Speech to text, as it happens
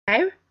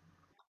Now,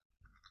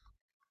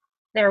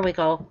 there we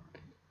go.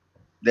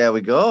 There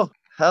we go.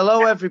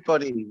 Hello,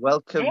 everybody.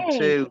 Welcome Hey,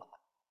 to.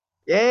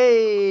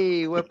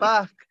 Yay, we're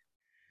back.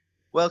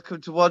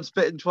 Welcome to Once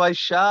Bitten, Twice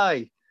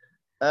Shy.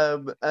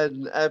 And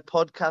a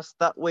podcast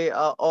that we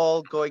are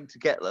all going to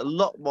get a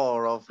lot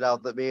more of now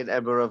that me and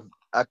Emma have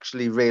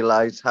actually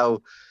realised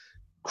how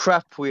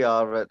crap we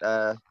are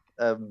at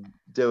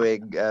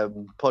doing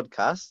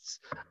podcasts.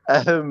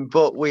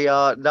 But we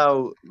are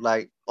now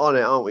like on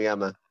it, aren't we,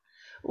 Emma?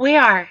 we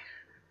are.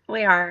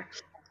 We are.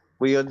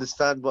 We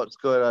understand what's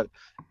going on.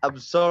 I'm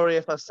sorry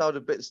if I sound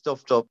a bit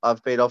stuffed up.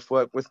 I've been off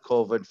work with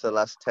COVID for the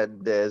last 10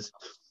 days.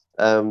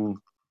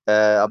 Um,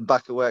 I'm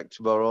back at work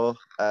tomorrow,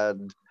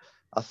 and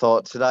I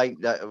thought tonight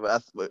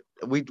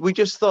we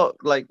just thought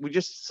like we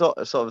just sort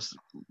of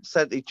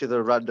sent each other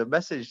a random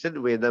message,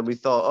 didn't we? And then we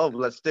thought, oh,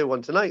 let's do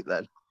one tonight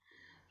then.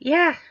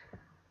 Yeah,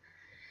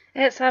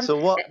 it's So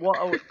what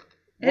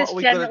it's are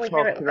we going to generally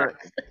how talk it tonight?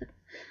 works.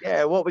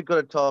 Yeah, what are we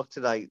going to talk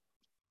tonight?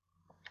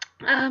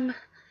 Um,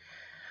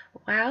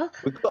 well,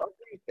 We've got a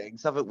few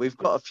things, haven't we? We've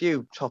got a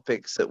few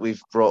topics that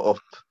we've brought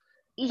up.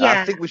 I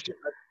yeah, think we should.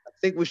 I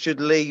think we should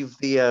leave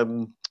the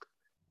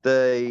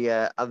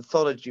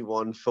anthology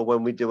one for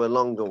when we do a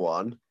longer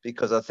one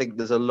because I think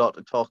there's a lot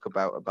to talk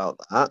about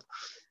that.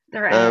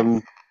 there is.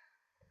 Um,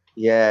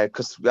 yeah,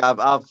 because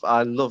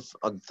I love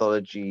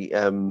anthology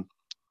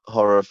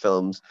horror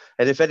films,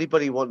 and if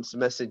anybody wants to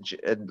message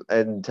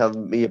and tell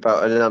me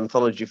about an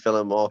anthology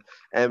film or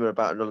Emma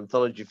about an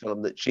anthology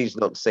film that she's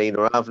not seen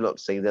or I've not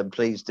seen, then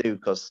please do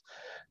because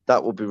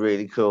that would be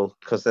really cool.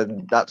 Because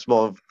then that's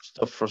more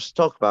stuff for us to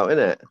talk about,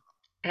 isn't it?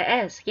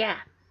 It is. Yeah,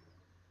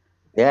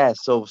 Yeah,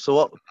 so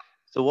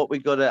what we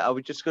gonna are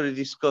we just gonna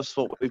discuss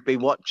what we've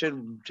been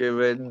watching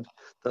during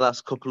the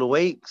last couple of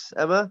weeks,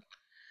 Emma?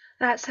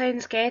 that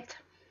sounds good.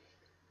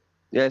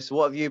 Yeah, so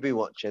what have you been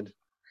watching?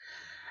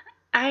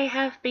 I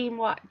have been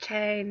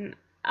watching.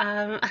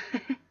 Um,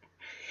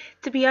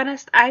 to be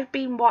honest, I've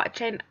been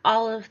watching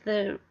all of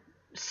the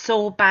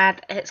so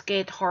bad it's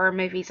good horror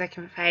movies I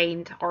can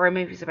find. Horror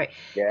movies about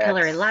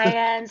killer Yes.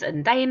 lions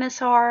and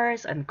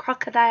dinosaurs and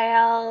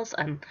crocodiles.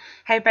 And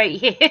how about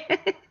you?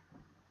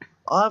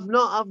 I've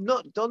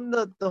not done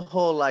the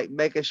whole like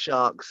mega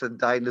sharks and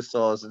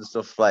dinosaurs and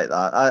stuff like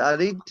that. I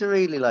need to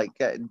really like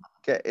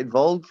get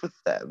involved with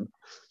them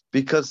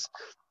because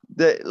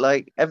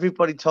like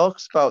everybody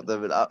talks about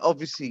them and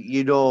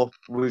obviously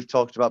we've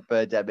talked about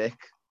Birdemic.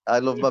 I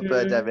love my Mhm.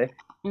 Birdemic.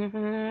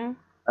 Mhm.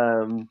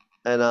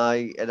 And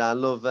I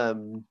love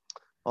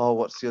oh,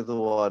 what's the other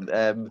one?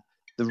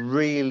 There's a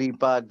really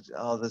bad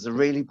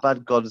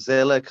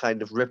Godzilla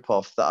kind of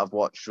rip-off that I've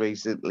watched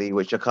recently,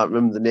 which I can't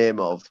remember the name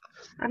of,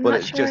 I'm but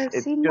not sure I've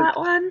it's seen just that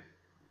one.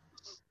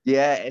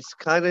 yeah, it's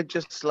kind of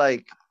just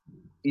like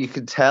you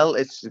can tell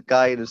it's a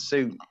guy in a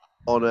suit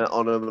on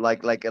a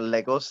like a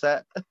Lego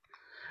set.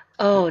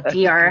 Oh It's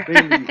dear.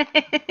 really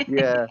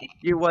yeah.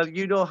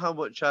 You know how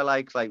much I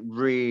like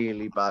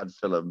really bad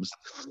films.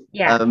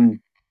 Yeah. Um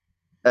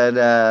And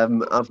I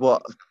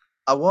what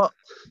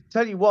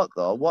tell you what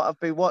though, what I've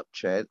been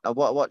watching and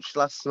what I watched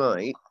last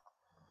night,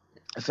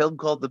 a film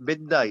called The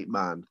Midnight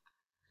Man.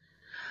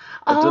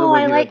 I don't know Oh,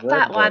 I whether you've like ever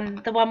heard that of it.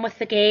 one. The one with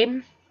the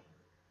game.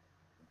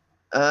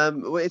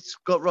 Well, it's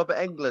got Robert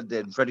Englund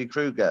in, Freddy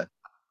Krueger.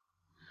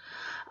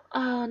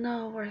 Oh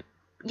no, we're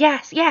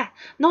yes, yeah.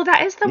 No,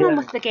 that is the one Yeah,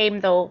 with the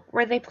game though,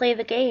 where they play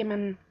the game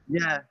and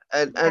yeah.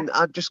 And yeah. and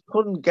I just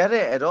couldn't get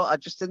it at all. I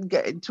just didn't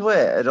get into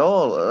it at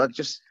all. And I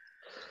just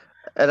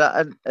and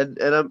I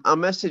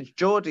messaged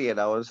Geordie and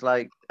I was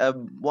like,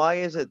 why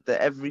is it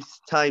that every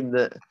time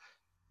that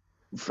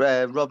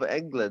Robert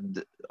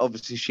Englund,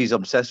 obviously she's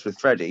obsessed with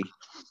Freddy,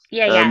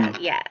 Yeah, yeah, um,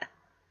 yeah.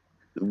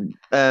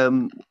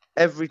 um,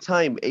 every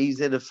time he's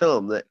in a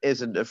film that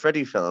isn't a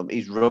Freddy film,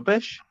 he's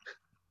rubbish.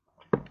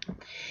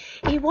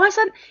 He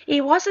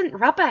wasn't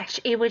rubbish.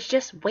 He was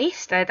just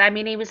wasted. I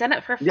mean, he was in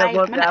it for Yeah, five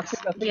well, minutes,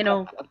 I think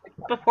that's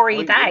the before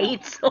he point, isn't it?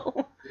 died.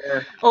 So,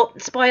 Yeah. oh,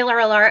 spoiler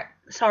alert.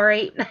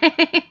 Sorry.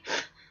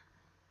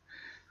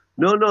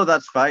 No, no,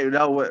 that's fine.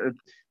 No,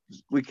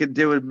 we can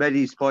do as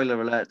many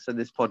spoiler alerts in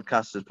this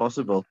podcast as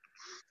possible.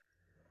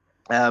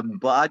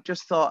 But I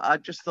just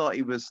thought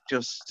he was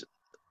just.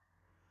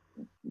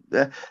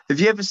 Uh, have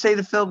you ever seen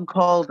a film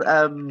called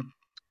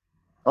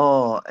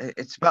Oh,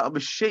 it's about a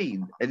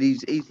machine, and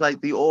he's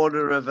like the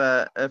owner of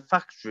a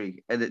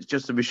factory, and it's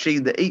just a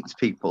machine that eats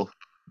people.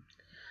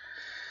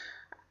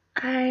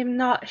 I'm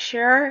not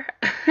sure.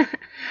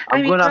 I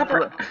I'm mean, gonna have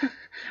Robert to.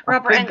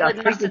 Robert I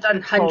Englund think must have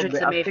done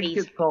hundreds of I think movies.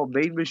 it's called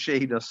Mean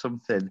Machine or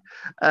something.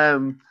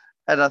 Um,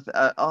 and I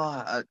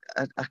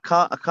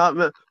can't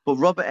remember. But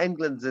Robert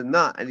Englund's in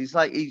that, and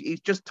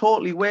he's just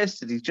totally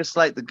wasted. He's just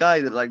like the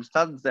guy that like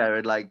stands there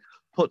and like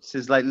puts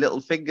his like little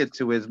finger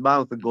to his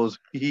mouth and goes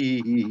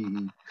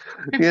hee.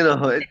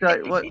 It's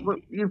like what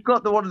you've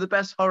got one of the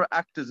best horror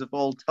actors of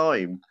all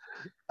time,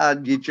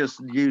 and you're just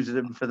using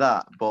him for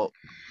that.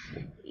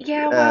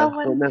 Yeah, well,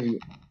 But never.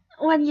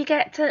 when you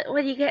get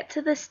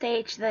to the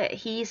stage that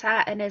he's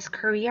at in his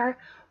career,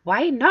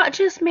 why not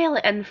just mail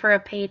it in for a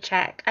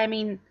paycheck? I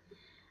mean,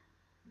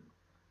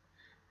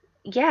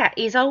 Yeah,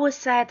 he's always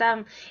said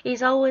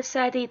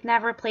he'd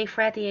never play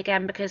Freddy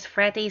again because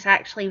Freddy's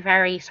actually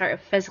very sort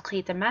of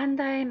physically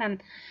demanding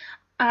and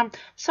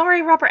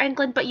sorry, Robert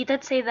Englund, but you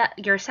did say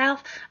that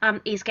yourself.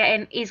 He's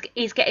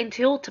getting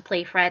too old to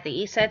play Freddy.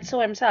 He said so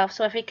himself.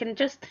 So if he can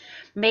just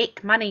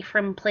make money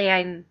from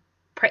playing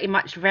pretty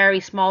much very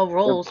small Of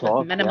roles with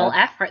course, yeah. minimal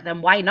effort,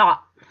 then why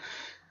not?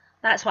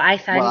 That's what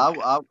I Well,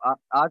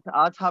 think.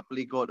 I'd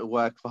happily go to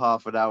work for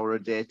half an hour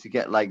a day to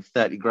get like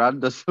 30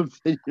 grand or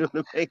something. You know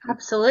what I mean?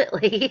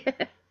 Absolutely.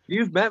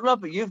 You've met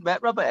Robert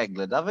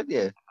Englund, haven't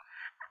you?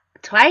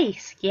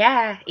 Twice.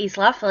 Yeah, he's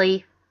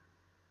lovely.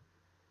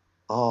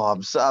 Oh,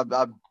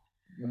 I'm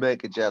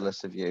mega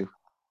jealous of you.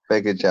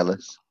 Mega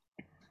jealous.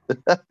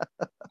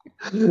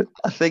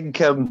 I think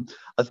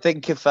I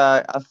think if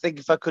I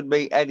could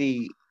meet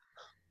any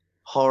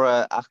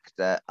horror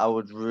actor, I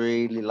would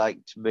really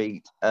like to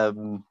meet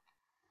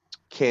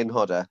Kane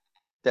Hodder.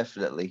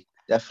 Definitely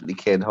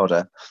Kane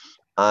Hodder.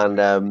 And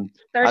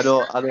There's I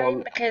still time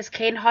know, because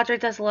Kane Hodder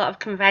does a lot of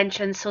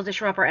conventions, so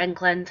does Robert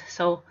Englund.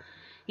 So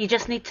you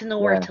just need to know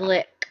where yeah. to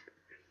look.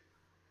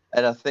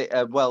 And I think,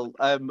 I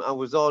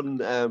was on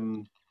a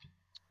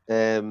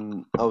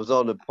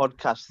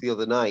podcast the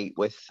other night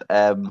with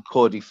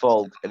Cody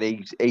Falk, and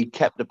he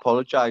kept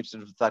apologising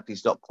for the fact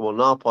he's not come on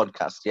our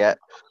podcast yet.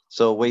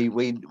 So we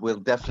will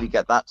definitely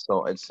get that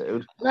sorted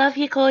soon. Love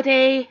you,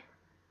 Cody.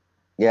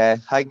 Yeah,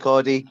 hi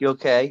Cody, you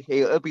okay?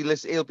 He'll be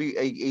listen.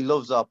 He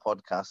loves our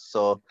podcast.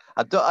 So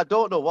I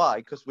don't know why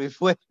because we're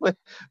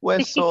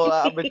so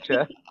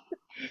amateur.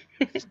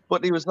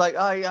 But he was like,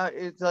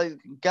 it's like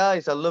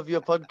guys, I love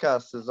your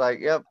podcast. It's like,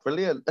 yeah,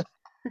 brilliant.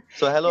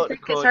 So You hello to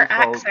think it's our Cody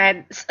Falk.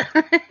 accents?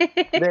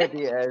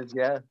 Maybe it is,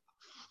 yeah.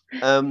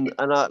 And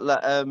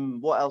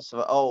what else have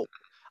I? Oh,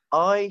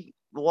 I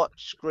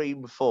watched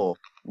Scream 4.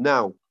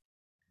 Now,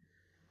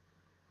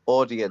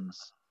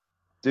 audience,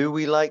 do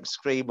we like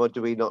Scream or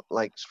do we not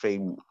like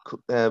Scream?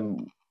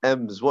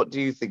 Ems, what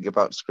do you think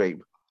about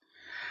Scream?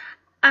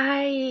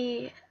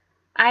 I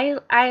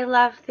I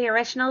love the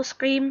original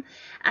Scream,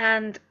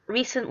 and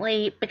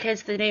recently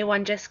because the new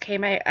one just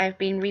came out, I've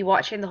been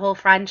rewatching the whole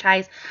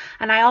franchise,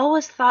 and I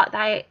always thought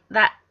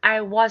that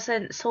I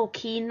wasn't so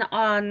keen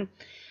on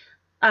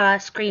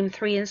Scream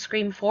 3 and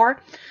Scream 4,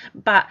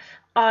 but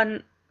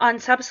on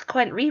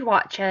subsequent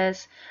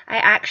rewatches, I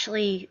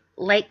actually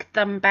liked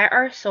them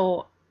better.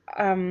 So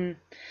um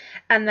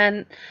and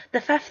then the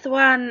fifth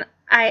one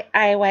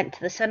I went to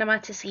the cinema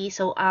to see,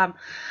 so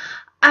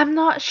I'm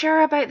not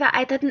sure about that.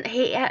 I didn't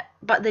hate it,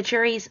 but the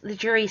jury's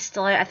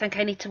still out. I think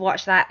I need to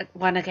watch that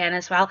one again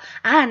as well.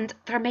 And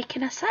they're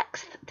making a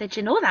sixth. Did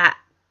you know that?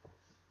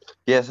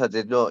 Yes, I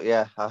did not.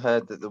 Yeah, I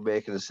heard that they're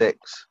making a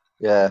six.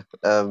 Yeah.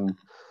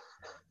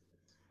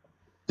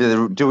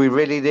 Do we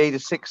really need a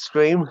sixth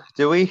Scream?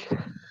 Do we?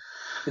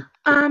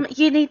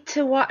 You need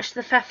to watch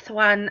the fifth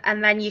one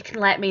and then you can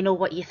let me know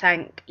what you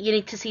think. You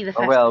need to see the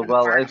Oh, fifth one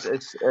well, first.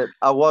 it's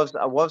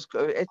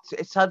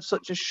had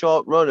such a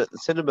short run at the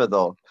cinema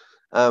though,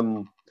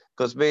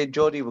 because me and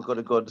Jodie were going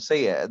to go and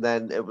see it, and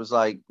then it was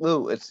like,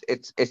 oh, it's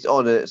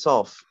on and it's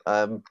off.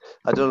 I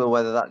don't know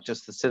whether that's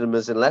just the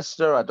cinemas in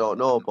Leicester. I don't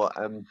know, but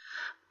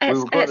we It's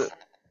were going to. it's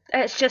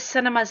it's just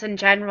cinemas in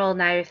general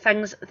now.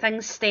 Things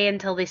stay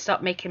until they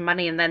stop making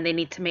money and then they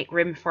need to make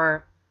room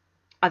for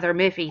other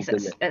movies.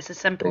 It's as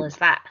simple as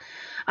that.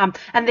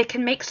 And they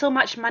can make so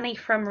much money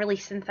from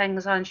releasing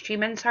things on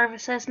streaming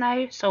services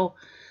now, so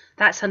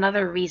that's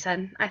another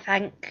reason, I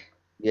think.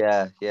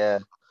 Yeah, yeah,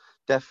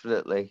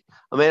 definitely.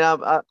 I mean,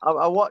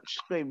 I watched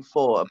Scream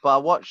 4, but I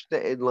watched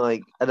it in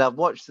like, and I've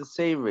watched the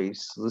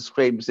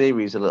Scream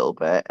series a little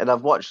bit, and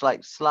I've watched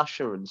like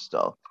Slasher and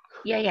stuff.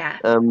 Yeah, yeah.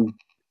 Um,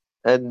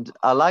 and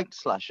I liked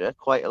Slasher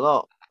quite a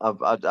lot.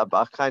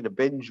 I kind of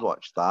binge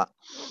watched that,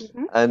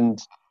 Hmm. and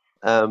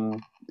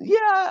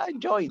yeah, I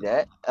enjoyed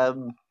it.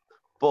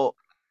 But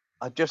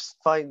I just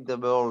find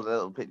them all a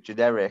little bit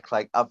generic.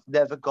 Like I've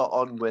never got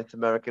on with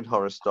American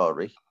Horror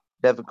Story,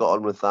 never got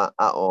on with that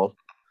at all.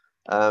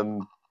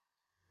 Um,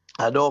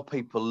 I know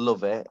people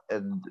love it,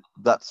 and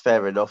that's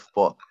fair enough.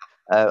 But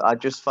I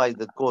just find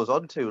that goes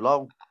on too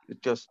long.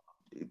 It just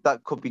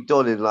that could be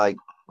done in like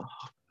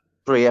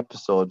 3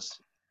 episodes,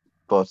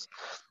 but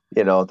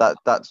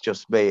that's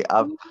just me.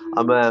 I'm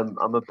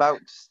about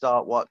to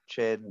start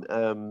watching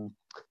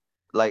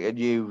like a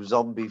new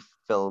zombie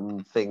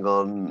film thing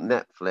on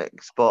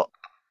Netflix, but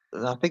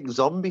I think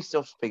zombie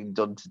stuff's been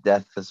done to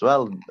death as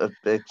well.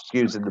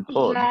 Excusing the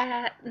pun.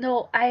 Yeah,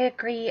 no, I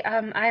agree.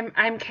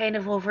 I'm kind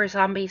of over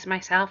zombies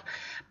myself,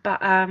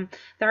 but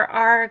there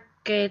are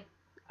good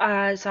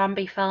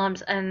zombie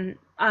films and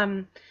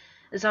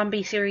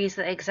zombie series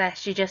that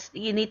exist.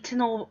 You need to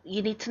know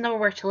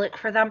where to look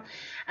for them,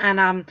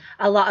 and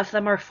a lot of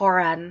them are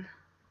foreign.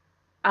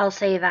 I'll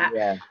say that.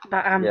 Yeah,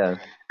 But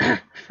yeah.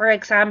 for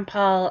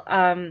example,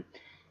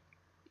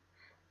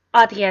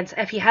 audience,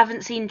 if you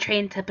haven't seen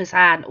Train to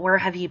Busan, where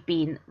have you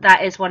been?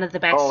 That is one of the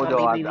best Oh no,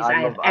 zombie movies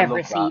I have I ever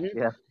love that. seen.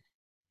 Yeah,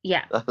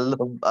 Yeah. I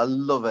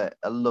love it.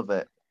 I love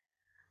it.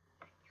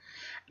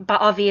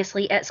 but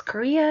obviously it's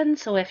Korean,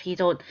 so if you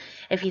don't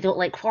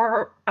like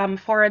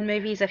foreign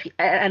movies,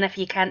 if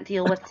you can't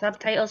deal with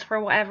subtitles for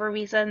whatever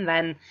reason,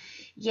 then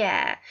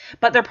yeah.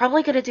 But they're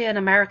probably going to do an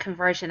American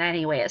version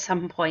anyway at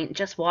some point.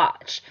 Just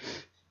watch.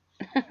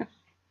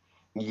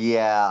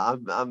 Yeah,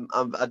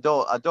 I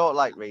don't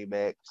like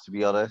remakes to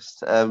be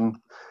honest.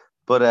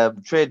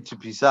 But Train to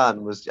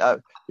Busan was I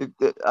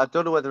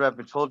don't know whether I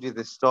ever told you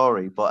this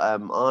story, but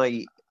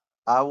I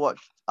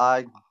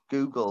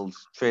googled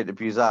Train to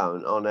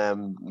Busan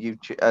on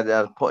YouTube and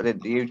I put it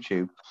into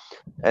YouTube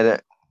and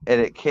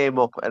it came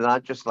up and I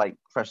just like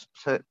press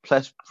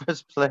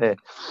play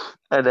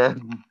and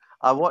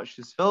I watched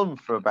this film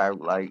for about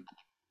like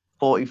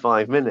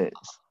 45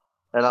 minutes.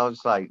 And I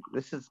was like,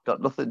 this has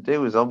got nothing to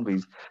do with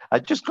zombies. I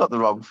just got the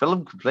wrong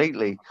film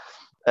completely.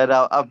 And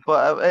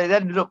it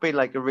ended up being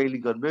like a really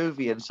good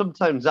movie. And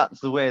sometimes that's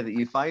the way that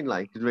you find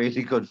like a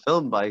really good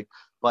film by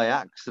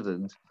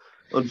accident.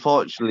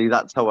 Unfortunately,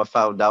 that's how I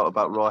found out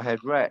about Rawhead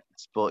Rex.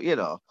 But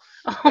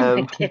Oh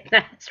my um,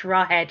 goodness,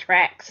 Rawhead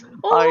Rex.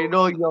 I Oh,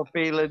 know your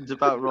feelings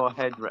about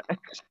Rawhead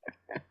Rex.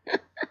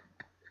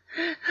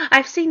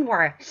 I've seen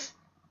worse.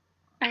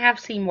 I have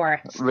seen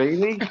worse.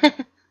 Really?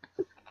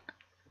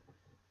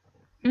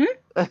 Hmm?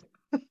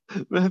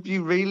 Have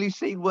you really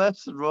seen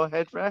worse than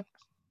Rawhead Rex?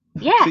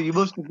 So you Yes.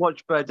 must have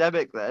watched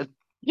Birdemic then.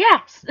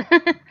 Yes.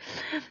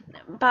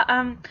 But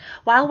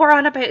while we're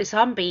on about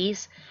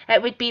zombies,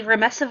 it would be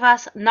remiss of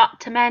us not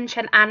to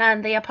mention Anna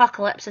and the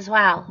Apocalypse as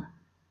well.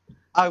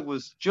 I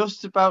was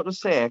just about to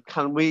say,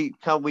 can we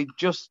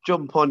just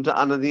jump onto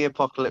Anna the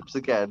Apocalypse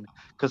again?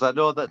 Because I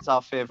know that's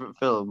our favorite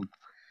film.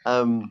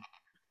 Um,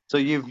 so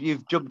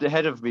you've jumped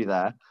ahead of me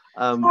there.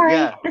 Sorry.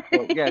 Yeah,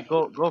 so yeah,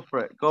 go for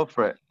it, go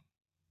for it.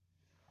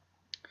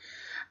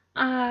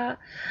 Uh,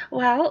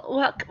 well,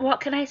 what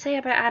can I say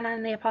about Anna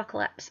and the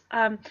Apocalypse?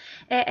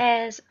 It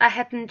is a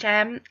hidden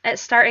gem.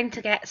 It's starting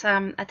to get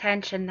some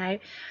attention now,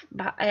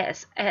 but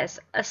it's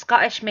a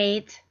Scottish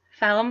made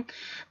film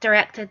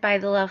directed by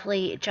the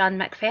lovely John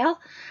McPhail,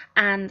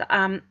 and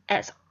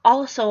it's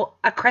also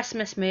a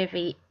Christmas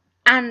movie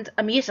and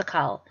a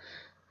musical.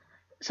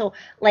 So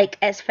like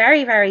it's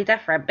very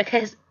different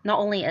because not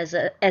only is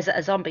it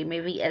a zombie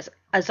movie, it's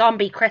a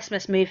zombie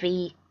Christmas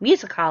movie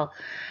musical,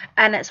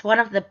 and it's one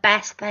of the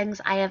best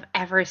things I have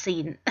ever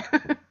seen.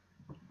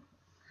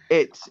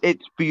 It's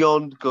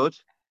beyond good.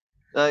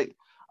 Like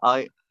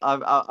I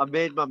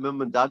made my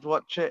mum and dad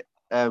watch it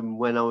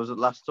when I was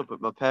last up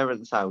at my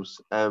parents' house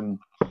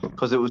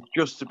because it was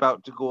just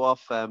about to go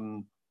off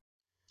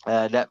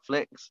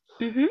Netflix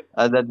Hmm.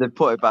 and then they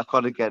put it back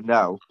on again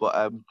now.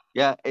 But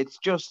yeah, it's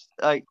just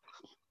like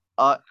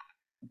I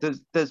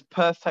there's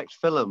perfect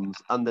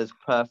films and there's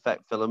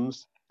perfect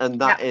films, and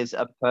that Yep. is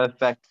a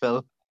perfect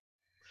film.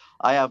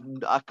 I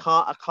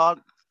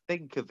can't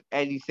think of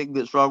anything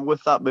that's wrong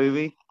with that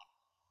movie.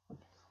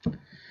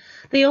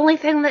 The only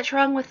thing that's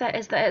wrong with it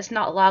is that it's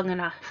not long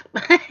enough.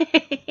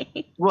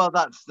 Well,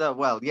 that's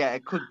well, yeah,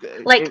 it could.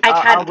 Like I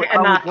can't get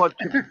I would enough. watch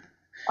it.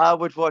 I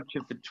would watch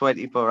it for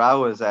 24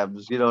 hours,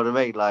 Ems. You know what I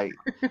mean? Like,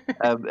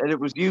 and it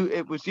was you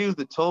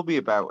that told me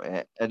about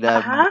it,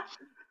 Uh-huh.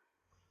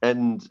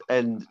 and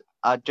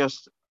I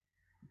just,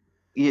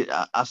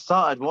 yeah, I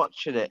started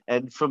watching it,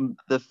 and from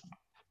the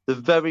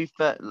very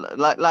first,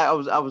 like I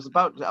was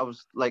about to, I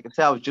was like I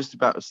say I was just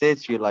about to say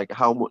to you like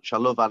how much I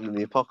love Anne and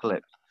the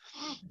Apocalypse.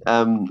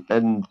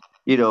 And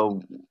you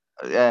know,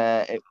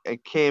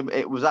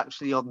 it was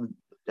actually on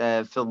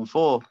Film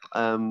 4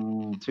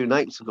 two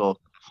nights ago.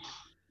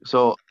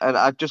 So and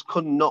I just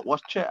couldn't not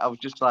watch it. I was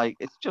just like,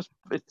 it's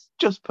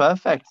just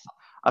perfect.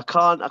 I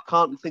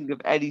can't think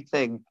of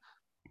anything.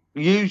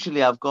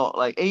 Usually I've got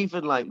like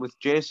even like with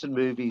Jason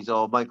movies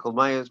or Michael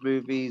Myers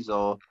movies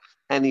or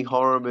any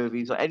horror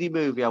movies or any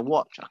movie I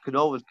watch, I can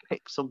always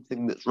pick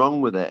something that's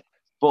wrong with it.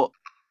 But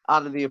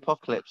out of the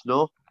apocalypse,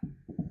 no,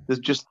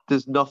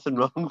 there's nothing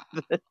wrong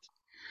with it.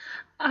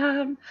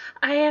 Um,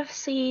 I have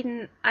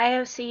seen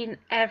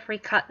every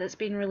cut that's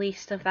been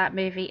released of that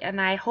movie, and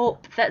I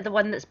hope that the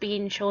one that's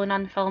being shown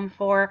on Film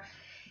 4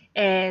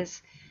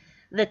 is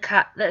the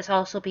cut that's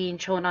also being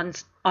shown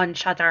on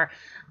Shudder,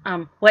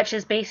 which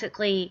is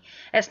basically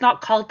it's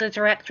not called the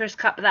director's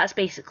cut, but that's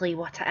basically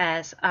what it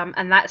is,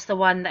 and that's the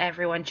one that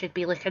everyone should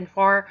be looking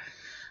for,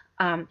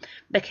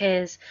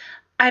 because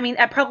I mean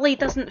it probably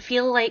doesn't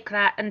feel like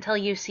that until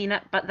you've seen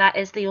it, but that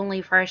is the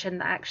only version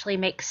that actually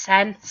makes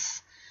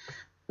sense.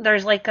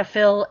 There's like a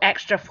full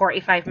extra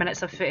 45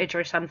 minutes of footage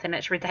or something.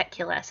 It's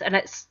ridiculous, and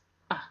it's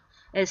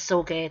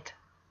so good.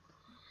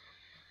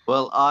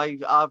 Well,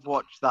 I've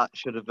watched that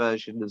Shudder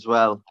version as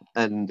well,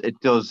 and it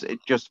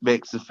just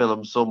makes the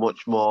film so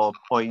much more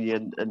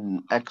poignant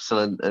and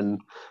excellent.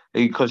 And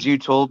because you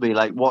told me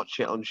like watch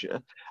it on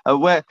Shudder,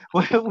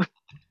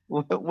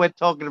 we're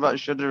talking about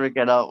Shudder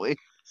again, aren't we?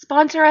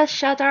 Sponsor us,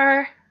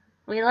 Shudder.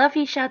 We love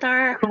you,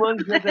 Shudder. Come on,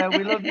 Shudder,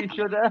 we love you,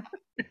 Shudder.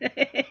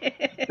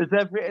 Is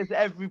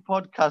every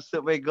podcast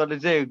that we're gonna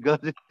do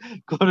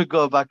gonna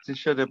go back to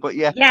Shudder? But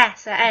yeah,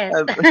 Yes,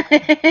 um, it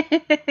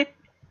is.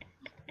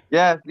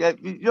 yeah, yeah.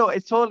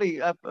 It's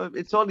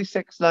only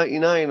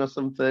 6.99 or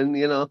something.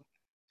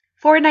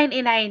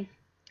 $4.99.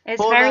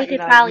 It's Four very ninety good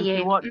nine. You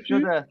can value. watch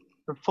Shudder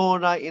for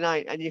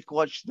 4.99, and you can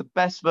watch the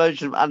best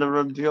version of Anna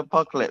Run the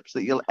Apocalypse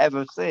that you'll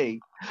ever see.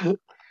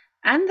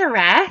 And the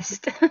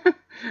rest.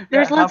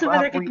 There's Yeah, loads of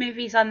other have good we?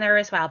 movies on there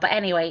as well. But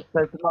anyway,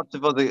 There's lots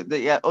of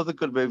other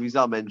good movies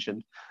are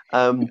mentioned.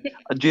 And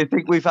do you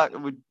think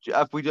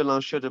have we done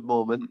our Shudder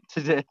moment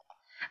today?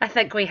 I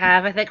think we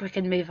have. I think we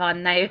can move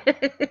on now.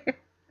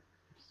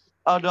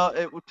 Oh no,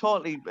 it was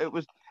totally. It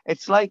was.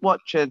 It's like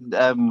watching.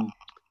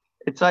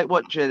 It's like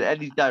watching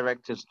any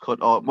director's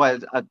cut, or well,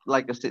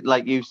 like I said,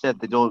 like you said,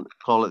 they don't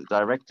call it the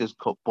director's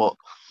cut, but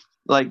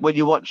like when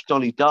you watch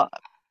Donnie Dark,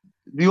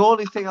 the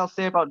only thing I'll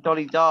say about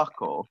Donnie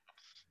Darko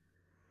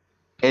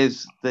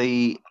is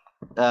the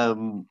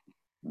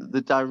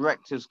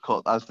director's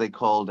cut, as they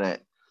called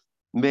it,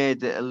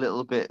 made it a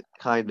little bit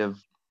kind of,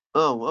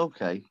 oh,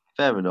 okay,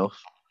 fair enough.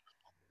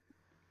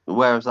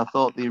 Whereas I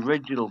thought the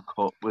original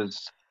cut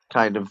was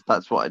kind of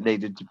that's what it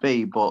needed to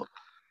be, but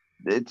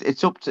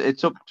it's up to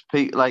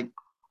people. Like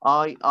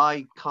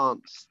I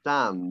can't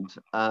stand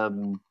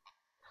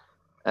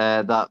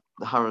that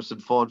Harrison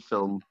Ford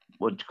film.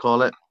 What do you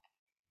call it?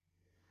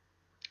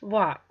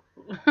 What?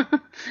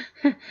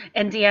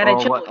 Indiana Oh,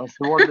 Jones.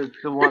 the one that's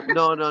the one.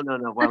 No, no, no,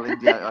 no. Well,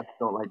 India, I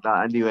don't like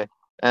that anyway.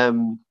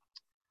 Um,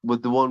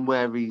 with the one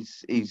where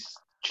he's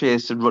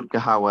chasing Rutger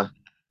Hauer,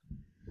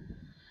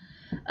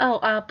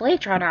 Oh,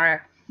 Blade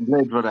Runner.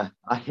 Blade Runner.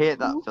 I hate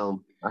that Mhm.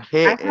 film. I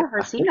hate I've it.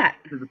 never seen it.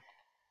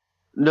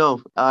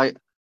 No, I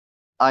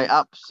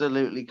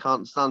absolutely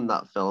can't stand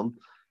that film.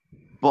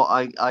 But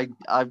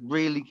I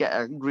really get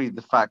angry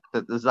the fact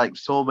that there's like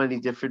so many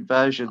different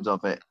versions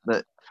of it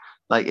that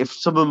like if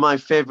some of my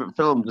favorite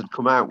films had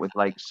come out with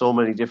like so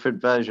many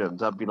different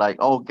versions, I'd be like,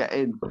 oh, get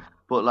in.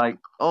 But like,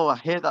 oh, I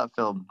hate that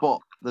film, but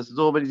there's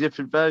so many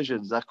different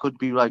versions. I could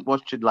be like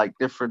watching like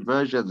different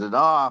versions and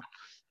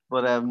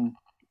but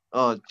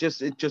oh,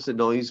 it just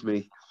annoys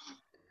me.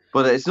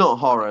 But it's not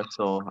horror,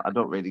 so I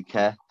don't really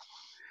care.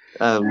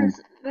 Um,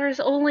 There's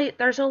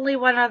only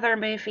one other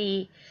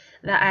movie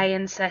that I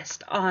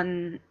insist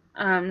on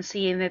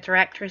seeing the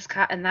director's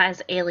cut, and that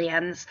is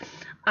Aliens.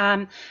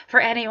 For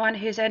anyone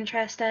who's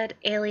interested,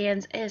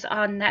 Aliens is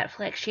on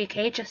Netflix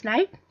UK just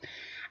now,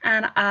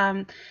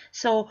 and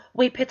so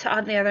we put it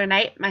on the other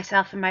night,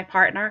 myself and my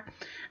partner.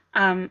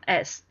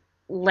 It's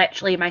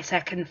literally my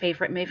second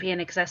favorite movie in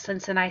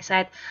existence, and I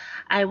said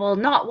I will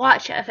not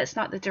watch it if it's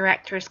not the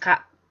director's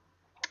cut.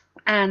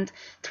 And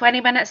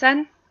 20 minutes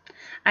in,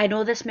 I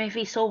know this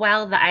movie so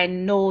well that I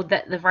know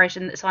that the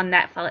version that's on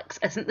Netflix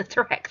isn't the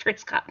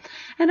director's cut.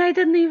 And I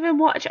didn't even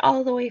watch it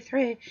all the way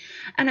through.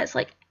 And it's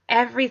like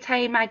every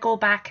time I go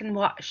back and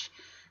watch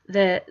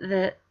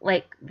the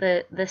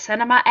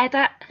cinema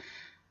edit,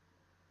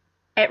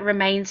 it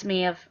reminds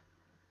me of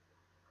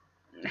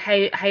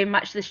how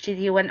much the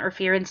studio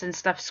interference and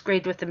stuff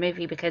screwed with the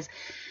movie because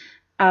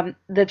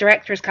the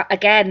director's cut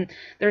again,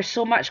 there's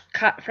so much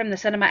cut from the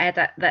cinema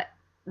edit that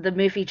the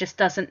movie just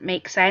doesn't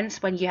make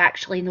sense when you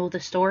actually know the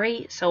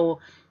story. So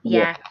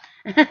yeah.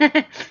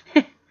 yeah.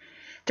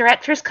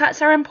 Director's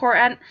cuts are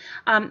important.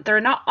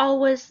 They're not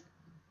always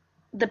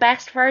the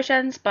best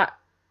versions, but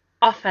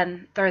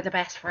often they're the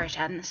best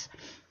versions.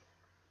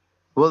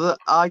 Well,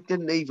 I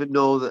didn't even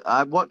know that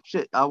I watched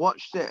it. I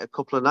watched it a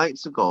couple of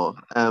nights ago,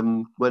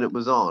 when it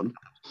was on,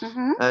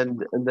 Hmm.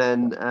 and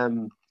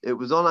then it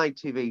was on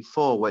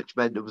ITV4, which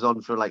meant it was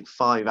on for like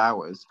 5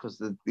 hours because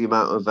the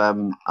amount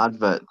of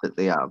advert that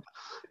they have,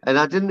 and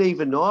I didn't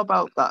even know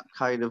about that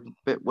kind of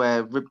bit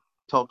where Rip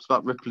talks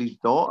about Ripley's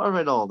daughter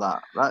and all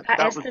that. That That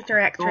is was the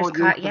so director's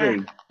new cut, to yeah.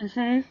 me.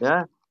 Hmm.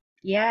 Yeah,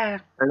 Yeah.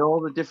 and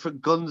all the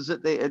different guns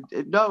that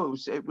no,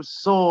 it was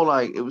so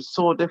like it was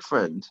so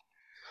different.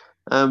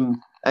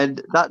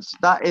 And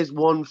that is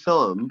one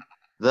film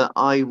that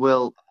I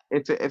will,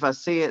 if I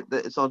see it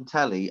that it's on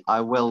telly,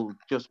 I will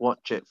just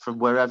watch it from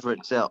wherever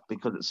it's up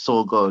because it's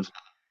so good.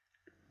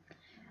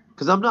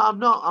 Because I'm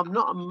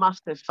not a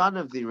massive fan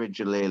of the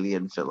original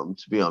Alien film,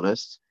 to be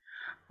honest.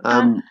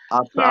 Um,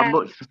 I yeah.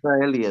 much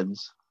prefer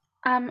Aliens.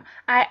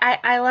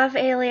 I love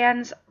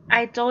Aliens.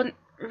 I don't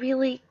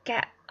really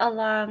get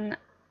along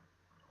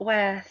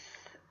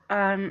with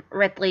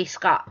Ridley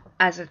Scott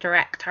as a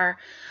director.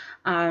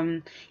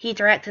 He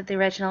directed the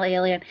original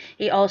Alien.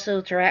 He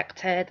also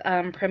directed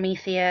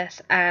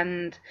Prometheus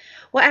and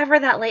whatever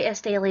that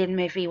latest Alien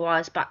movie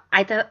was, but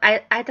I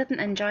didn't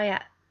enjoy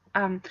it.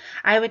 Um,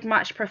 I would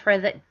much prefer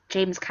that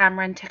James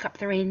Cameron took up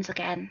the reins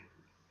again,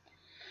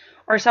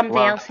 or somebody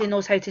Well, else who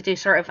knows how to do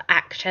sort of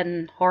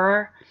action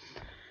horror.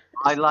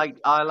 I like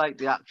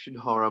the action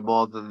horror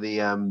more than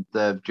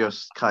the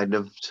just kind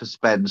of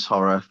suspense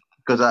horror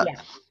because Yeah.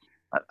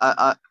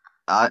 I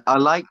I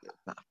like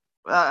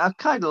I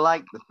kind of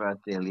liked the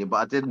first Alien, but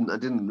I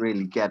didn't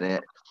really get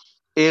it.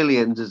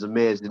 Aliens is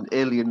amazing.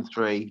 Alien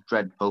 3,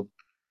 dreadful.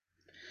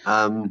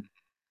 Um,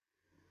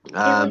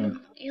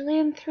 um,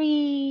 Alien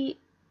 3,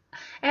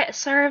 it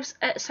serves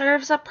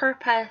a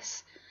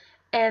purpose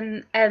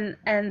in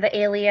the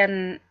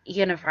Alien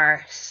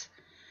universe.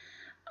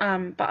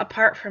 But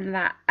apart from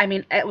that, I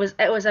mean, it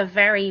was a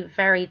very,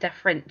 very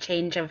different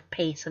change of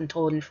pace and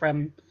tone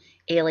from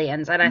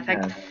Aliens, and I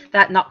think Yeah.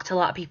 that knocked a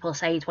lot of people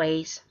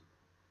sideways.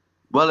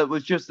 Well, it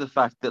was just the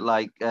fact that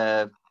like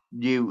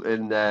Newt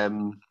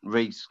and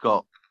Reese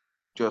got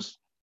just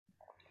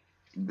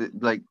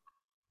like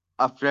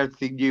after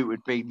everything Newt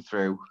had been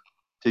through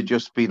to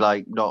just be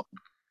like not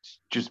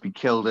just be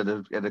killed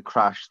in a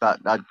crash. That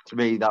to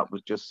me that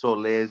was just so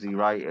lazy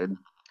writing.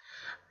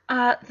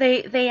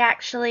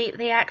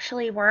 They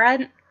actually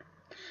weren't.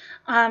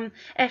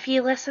 If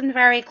you listen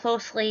very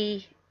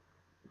closely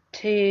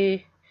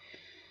to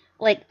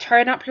like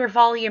turn up your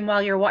volume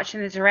while you're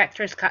watching the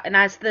director's cut, and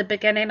as the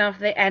beginning of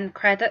the end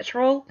credits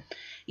roll,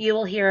 you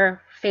will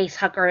hear face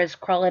huggers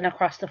crawling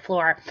across the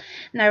floor.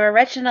 Now,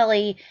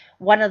 originally,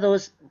 one of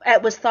those,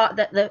 it was thought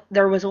that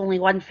there was only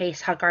one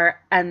face hugger,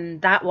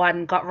 and that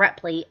one got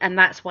Ripley, and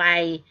that's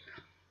why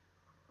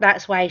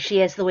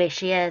she is the way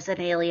she is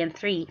in Alien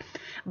 3.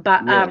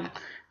 But Yeah,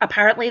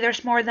 apparently,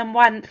 there's more than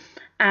one,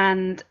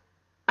 and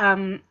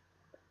um,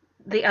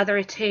 the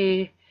other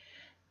two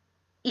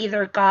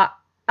either got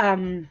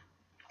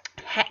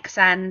Hex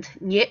and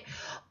Newt,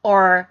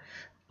 or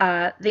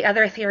the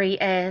other theory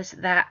is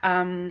that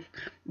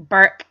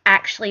Burke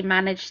actually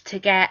managed to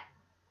get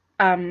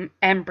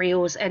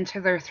embryos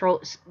into their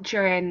throats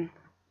during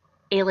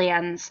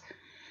Aliens.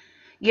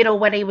 You know,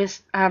 when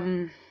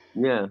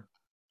yeah.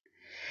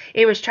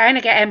 he was trying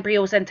to get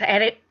embryos into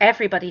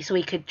everybody so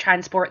he could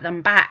transport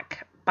them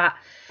back. But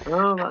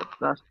Oh,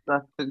 that's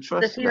the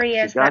interesting. theory Actually,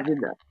 is that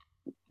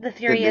the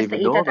theory didn't is that even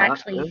he know did that.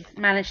 actually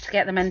manage to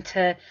get them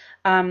into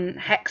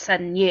Hex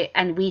and Newt,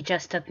 and we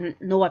just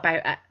didn't know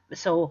about it.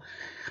 So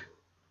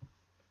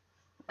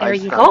there I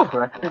you stand go.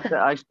 corrected.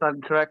 I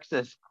stand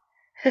corrected.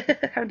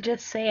 I'm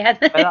just saying.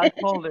 And I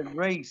called him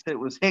Reese. It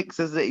was Hicks,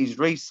 isn't it? He's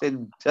Reese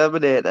in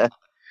Terminator.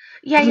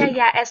 Yeah, yeah,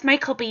 yeah. It's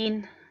Michael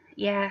Bean.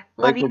 Yeah,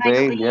 love you, Michael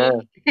Michael Bain, yeah.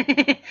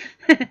 Bean.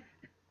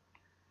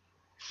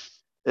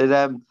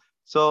 And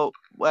so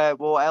what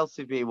else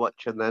have you been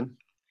watching then?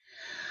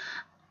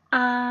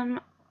 um,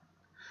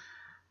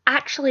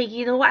 actually,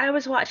 you know what I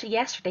was watching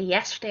yesterday?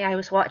 Yesterday I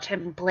was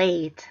watching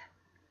Blade.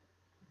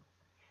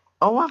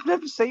 Oh, I've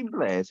never seen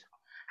Blade.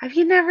 Have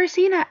you never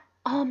seen it?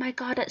 Oh my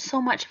god, it's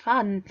so much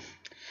fun.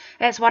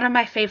 It's one of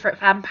my favorite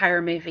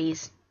vampire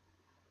movies.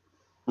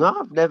 No,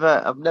 I've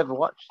never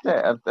watched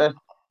it.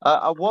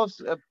 I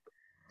was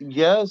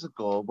years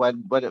ago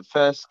when it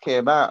first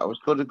came out. I was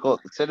going to go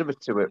to the cinema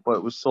to it, but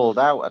it was sold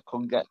out. I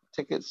couldn't get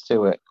tickets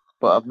to it.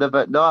 But I've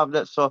never, no, I've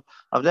never, so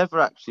I've never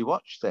actually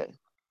watched it.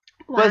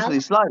 Well, Wesley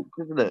Snipes,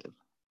 isn't it?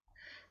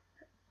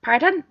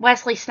 pardon?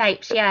 Wesley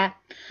Snipes, yeah.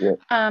 Yeah,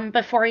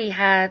 Before he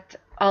had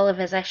all of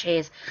his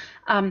issues.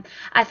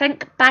 I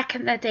think back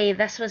in the day,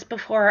 this was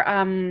before,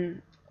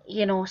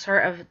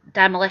 sort of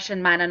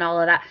Demolition Man and all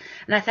of that.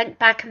 And I think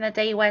back in the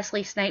day,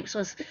 Wesley Snipes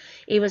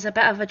he was a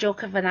bit of a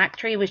joke of an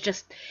actor. He was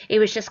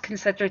just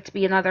considered to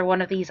be another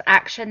one of these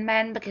action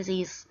men because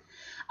he's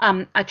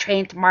a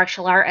trained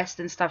martial artist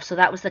and stuff. So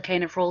that was the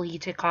kind of role he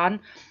took on.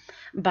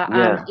 But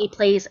yeah. he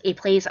plays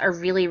a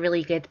really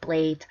really good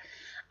Blade.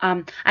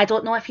 I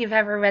don't know if you've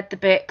ever read the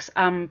books.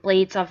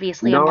 Blade's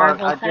obviously a No,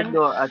 Marvel I didn't thing.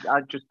 know.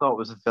 I just thought it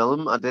was a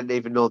film. I didn't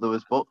even know there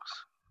was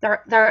books.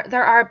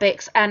 There are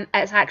books, and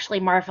it's actually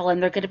Marvel,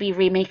 and they're going to be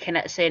remaking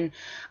it soon.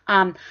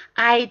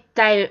 I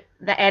doubt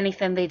that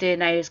anything they do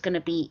now is going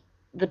to be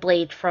the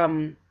Blade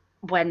from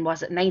when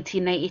was it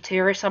 1992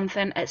 or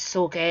something. It's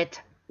so good,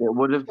 It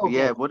would have, so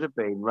yeah, good. it would have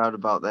been round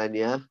about then.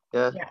 Yeah,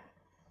 yeah. Yeah.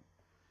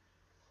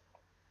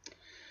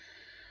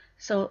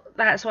 So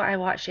that's what I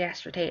watched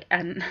yesterday,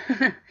 and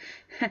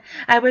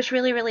I was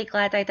really, really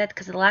glad I did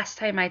because the last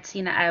time I'd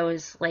seen it, I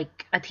was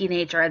like a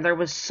teenager, and there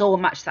was so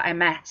much that I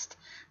missed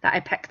that I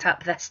picked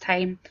up this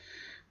time.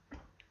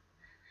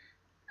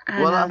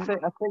 And Well,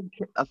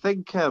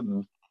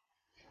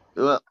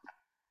 well,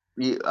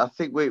 I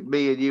think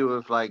me and you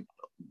have like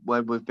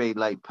when we've been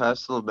like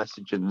personal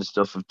messaging and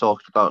stuff, have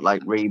talked about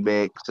like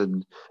remakes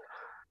and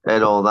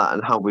all that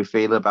and how we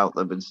feel about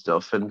them and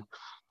stuff. And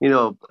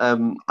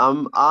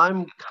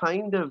I'm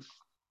kind of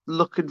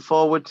looking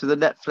forward to the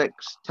Netflix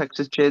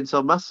Texas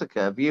Chainsaw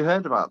Massacre. Have you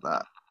heard about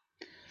that?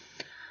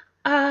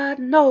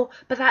 no,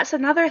 but that's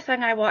another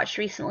thing I watched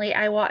recently.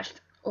 I watched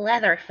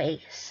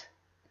Leatherface,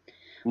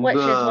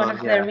 which is one No,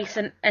 of the yeah.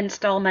 recent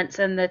installments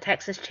in the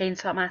Texas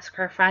Chainsaw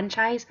Massacre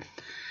franchise.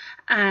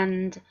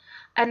 And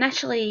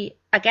initially,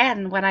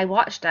 again, when I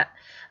watched it,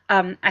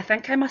 I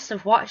think I must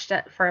have watched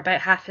it for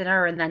about half an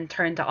hour and then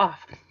turned it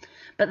off.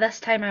 But this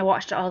time I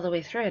watched it all the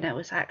way through, and it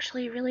was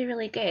actually really,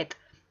 really good.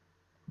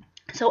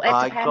 So it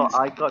depends.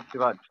 I got to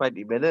about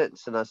 20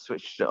 minutes and I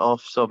switched it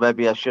off, so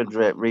maybe I should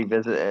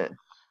revisit it.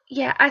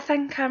 Yeah, I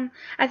think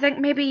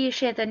maybe you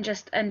should and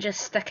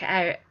just stick it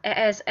out.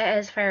 It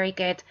is very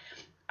good.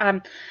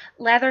 Um,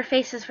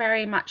 Leatherface is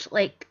very much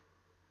like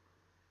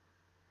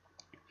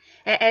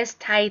it is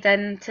tied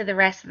in to the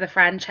rest of the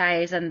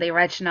franchise and the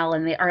original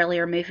and the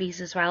earlier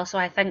movies as well. So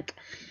I think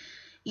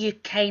you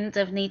kind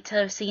of need to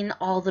have seen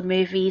all the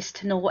movies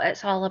to know what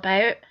it's all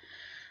about,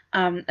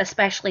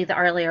 especially the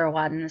earlier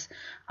ones.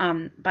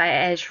 But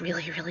it is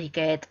really, really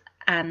good.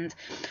 And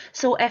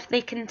so if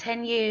they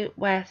continue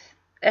with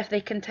if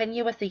they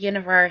continue with the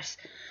universe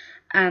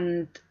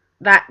and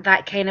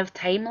that kind of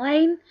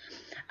timeline,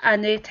 a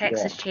new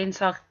Yeah. Texas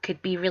Chainsaw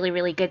could be really,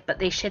 really good, but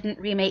they shouldn't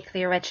remake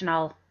the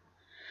original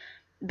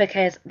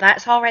because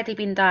that's already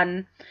been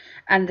done,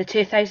 and the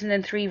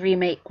 2003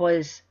 remake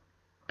was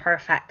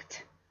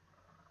perfect.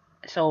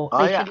 So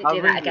they shouldn't I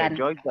do that really again.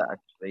 enjoyed that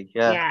actually.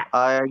 Yeah, Yeah.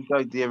 I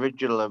enjoyed the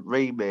original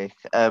remake.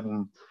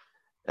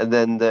 And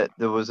then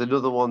there was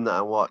another one that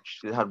I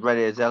watched. It had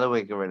Renee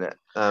Zellweger in it.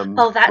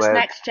 Oh, that's Where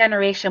Next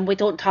Generation. We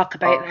don't talk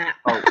about oh, that.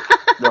 oh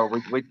no,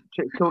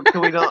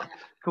 can we not?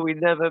 Can we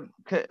never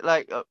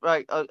like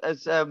right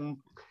as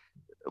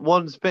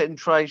once bitten,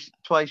 twice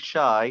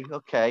shy.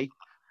 Okay,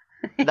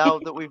 now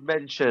that we've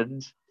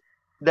mentioned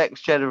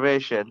Next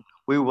Generation,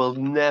 we will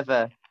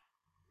never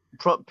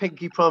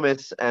pinky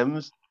promise,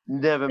 Ems,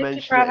 never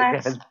Pinky mention it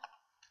promise. again.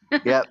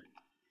 Yep,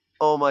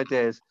 all my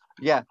days.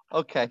 Yeah,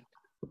 okay.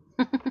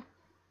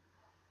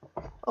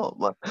 Oh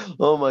my,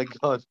 oh my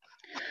God.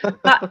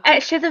 But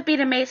it should have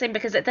been amazing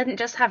because it didn't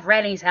just have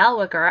Renée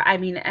Zellweger. I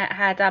mean, it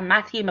had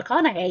Matthew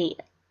McConaughey.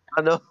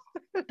 I know.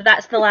 But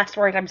that's the last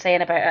word I'm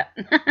saying about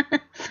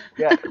it.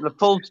 Yeah, the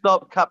full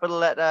stop, capital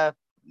letter,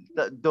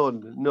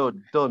 done. No,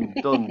 done,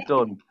 done,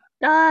 done.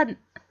 Done.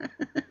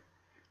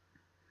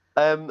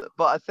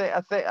 But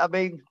I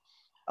mean,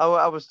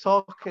 I was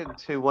talking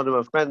to one of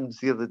my friends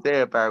the other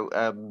day about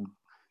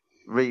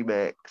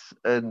remakes,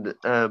 and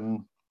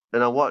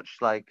I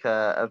watched like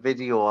a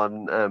video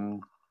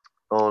on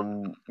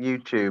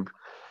YouTube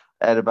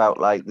and about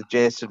like the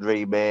Jason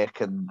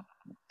remake, and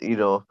you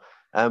know,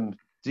 um,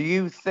 do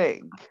you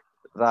think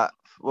that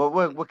well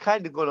we're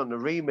kind of going on the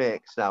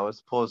remakes now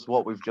as opposed to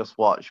what we've just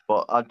watched,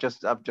 but I'm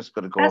just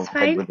going to go That's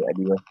ahead fine. with it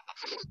anyway.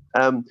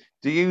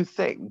 Do you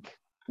think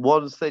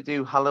once they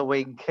do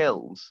Halloween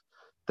Kills,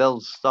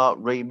 they'll start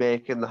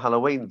remaking the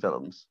Halloween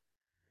films?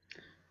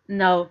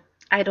 No,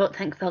 I don't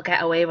think they'll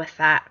get away with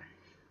that.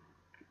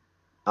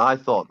 I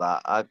thought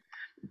that. I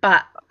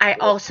But I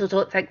also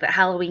don't think that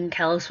Halloween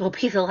Kills will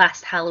be the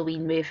last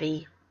Halloween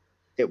movie.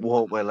 It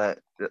won't, will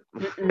it?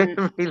 Mm-mm.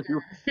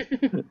 Really,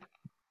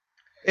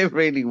 it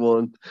really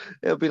won't.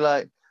 It'll be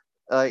like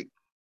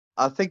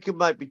I think it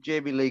might be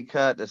Jamie Lee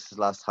Curtis's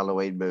last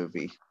Halloween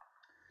movie.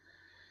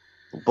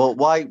 But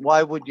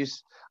why would you?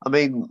 I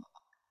mean,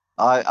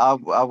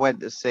 I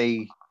went to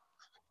see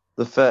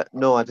the first.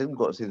 No, I didn't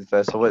go to see the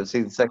first. I went to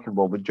see the second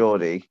one with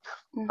Geordie,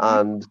 hmm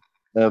and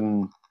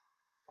um,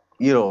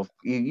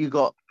 you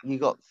got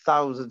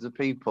thousands of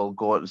people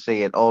going to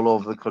see it all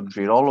over the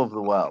country and all over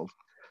the world.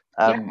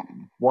 Yep.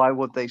 Why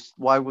would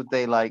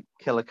they like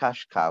kill a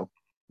cash cow?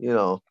 You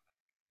know,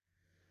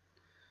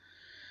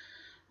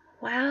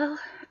 Well,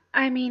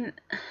 I mean,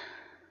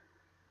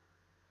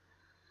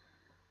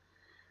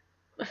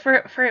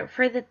 for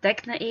the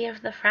dignity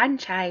of the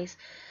franchise,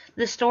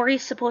 the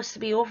story's supposed to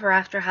be over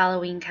after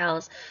Halloween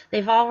Kills.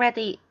 They've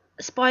already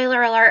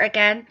spoiler alert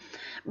again,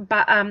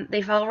 but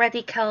they've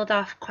already killed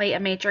off quite a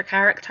major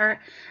character,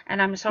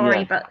 and I'm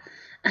sorry, yeah. but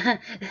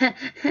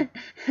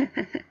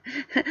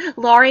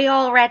Laurie's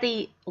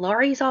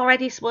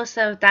already supposed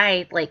to have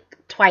died like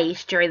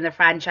twice during the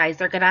franchise.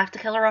 They're gonna have to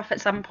kill her off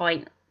at some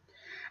point,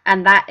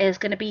 and that is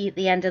gonna be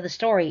the end of the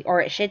story,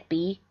 or it should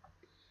be.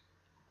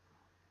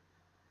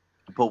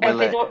 But If will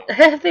they it? don't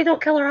if they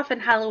don't kill her off in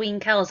Halloween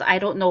Kills, I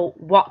don't know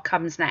what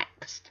comes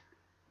next.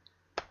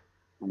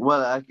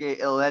 Well,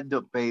 it'll end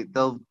up being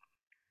they'll.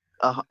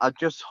 I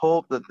just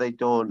hope that they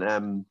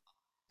don't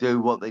do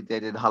what they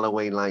did in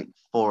Halloween like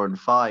 4 and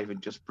 5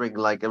 and just bring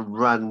like a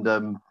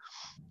random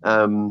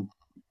um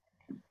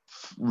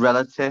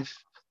relative.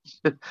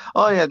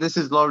 Oh yeah, this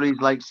is Laurie's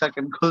like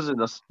second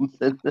cousin or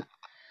something.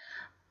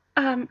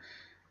 Um,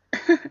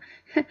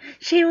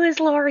 she was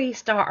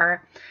Laurie's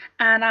daughter,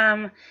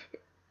 and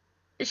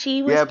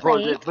she was Yeah,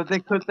 played. but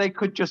they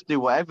could just do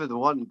whatever they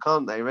want,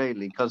 can't they?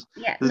 Really, because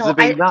Yeah, there's no,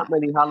 been that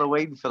many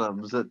Halloween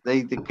films that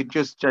they could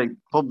just like,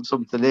 pump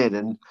something in,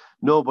 and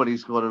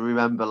nobody's going to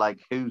remember like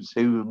who's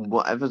who and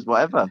whatever's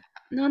whatever.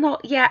 no,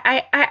 yeah,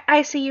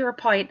 I see your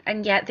point,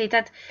 and yet they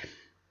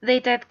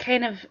did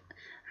kind of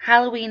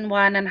Halloween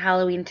 1 and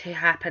Halloween 2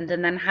 happened,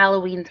 and then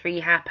Halloween 3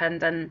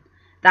 happened, and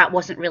that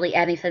wasn't really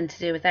anything to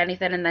do with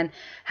anything. And then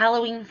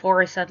Halloween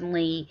 4,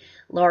 suddenly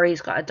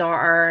Laurie's got a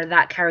daughter,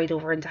 that carried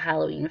over into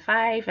Halloween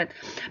 5.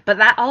 But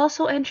that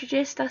also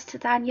introduced us to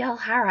Danielle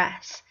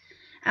Harris,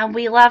 and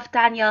we love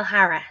Danielle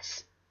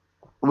Harris.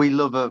 We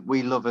love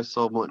her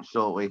so much,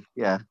 don't we?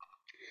 Yeah,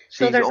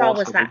 So she's there's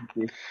always awesome, that. isn't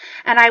she?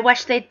 And I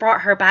wish they'd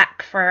brought her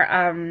back for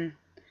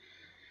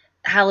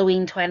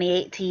Halloween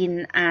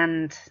 2018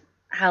 and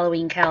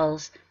Halloween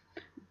Kills.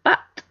 But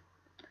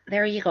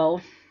there you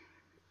go.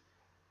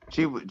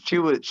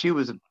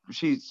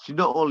 She's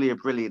not only a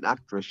brilliant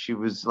actress, she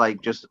was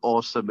like just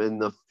awesome in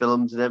the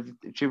films and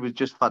everything. She was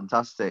just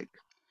fantastic.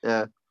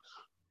 Yeah.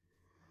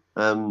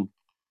 Um.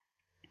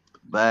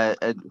 But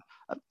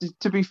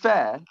to be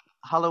fair,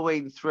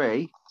 Halloween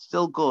 3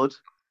 still good.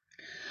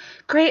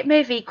 Great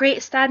movie, great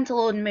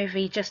standalone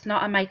movie, just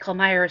not a Michael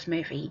Myers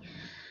movie.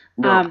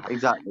 No, Um,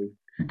 exactly.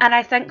 and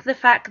I think the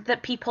fact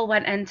that people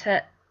went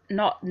into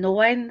not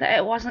knowing that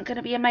it wasn't going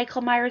to be a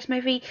Michael Myers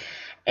movie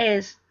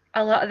is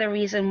a lot of the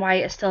reason why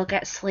it still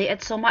gets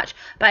slated so much.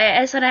 But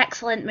it is an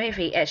excellent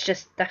movie. It's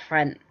just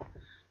different.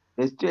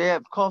 It's, yeah,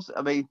 of course.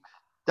 I mean,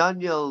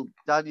 Daniel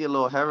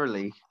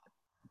O'Herlihy,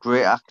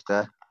 great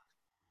actor,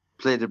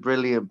 played a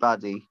brilliant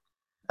baddie.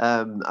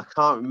 I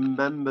can't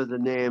remember the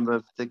name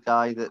of the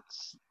guy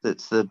that's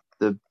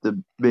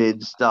the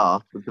main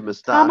star with the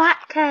Tom moustache.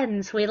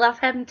 Atkins, we love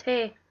him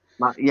too.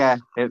 Yeah,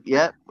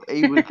 yeah,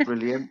 he was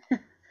brilliant.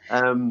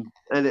 And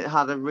it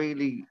had a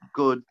really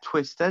good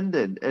twist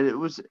ending, and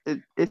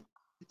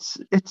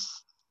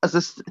it's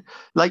as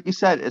like you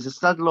said, as a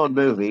standalone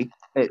movie,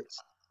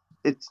 it's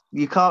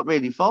you can't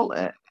really fault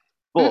it.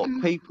 But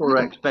Mm-mm. people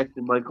were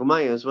expecting Michael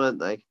Myers, weren't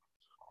they?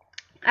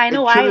 I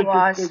know It should I have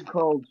just was. been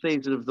called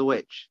Season of the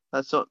Witch.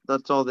 That's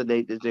all they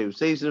need to do.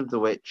 Season of the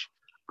Witch,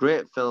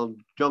 great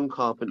film, John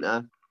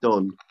Carpenter,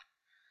 done.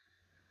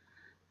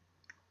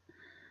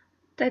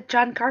 Did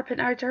John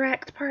Carpenter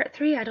direct part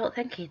three? I don't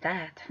think he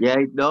did. Yeah,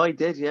 no, he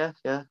did. Yeah,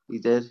 yeah, he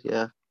did.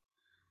 Yeah.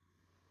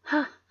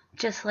 Huh.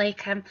 Just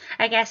like him.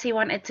 I guess he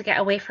wanted to get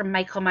away from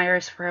Michael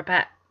Myers for a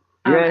bit,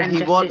 Yeah, and he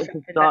just do wanted to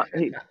something start.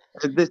 different.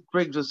 And this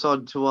brings us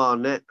on to our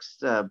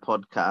next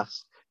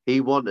podcast.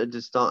 He wanted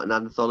to start an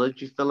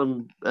anthology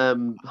film.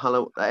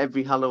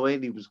 Every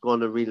Halloween, he was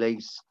going to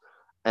release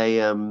a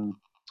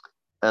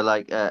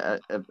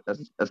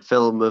a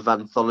film of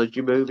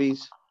anthology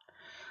movies.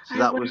 So I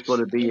that was going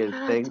wish to be he his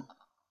had. thing.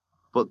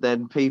 But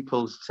then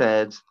people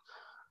said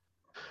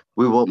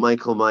we want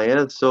Michael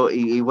Myers, so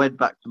he went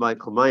back to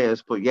Michael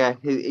Myers. But yeah,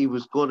 he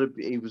was gonna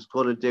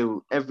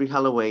do every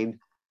Halloween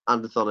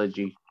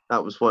anthology.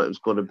 That was what it was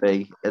gonna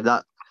be, and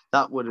that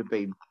would have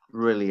been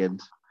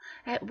brilliant.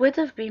 It would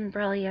have been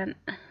brilliant.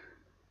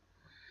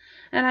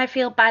 And I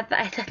feel bad that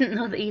I didn't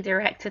know that he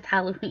directed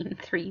Halloween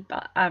 3,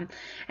 but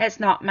it's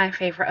not my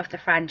favorite of the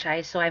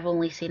franchise, so I've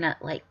only seen it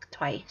like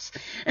twice.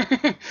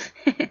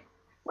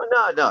 Well,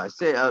 no, I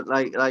say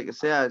like I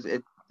say,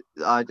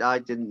 I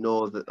didn't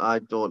know that I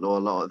don't know a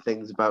lot of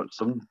things about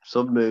some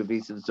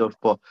movies and stuff,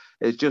 but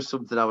it's just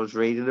something I was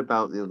reading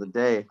about the other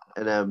day,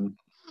 and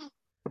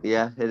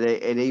yeah,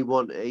 and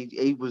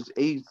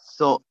he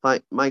thought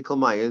like Michael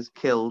Myers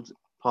killed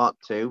part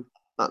two.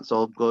 That's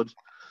all good.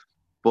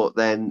 But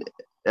then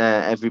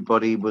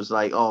everybody was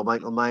like, "Oh,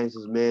 Michael Myers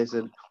is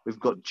amazing. We've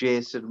got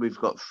Jason, we've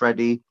got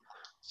Freddy."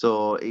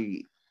 So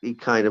he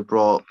kind of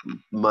brought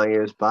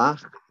Myers back.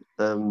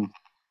 Um,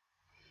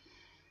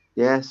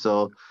 yeah,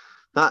 so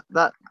but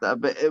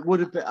it would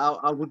have been.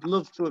 I would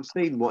love to have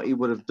seen what he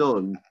would have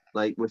done,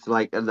 like with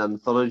like an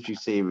anthology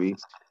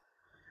series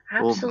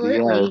over the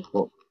years. Absolutely.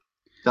 But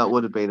that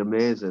would have been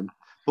amazing.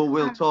 But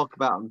we'll Um, talk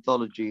about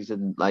anthologies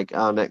in like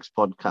our next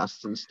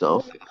podcast and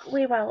stuff.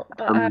 we will,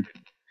 but Um,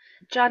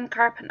 John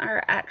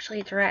Carpenter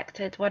actually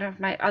directed one of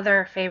my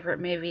other favorite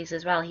movies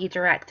as well. He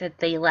directed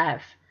They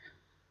Live,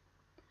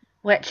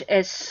 which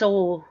is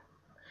so.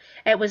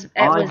 It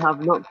I was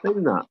have not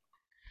seen that.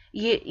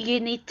 you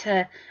need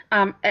to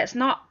it's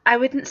not, I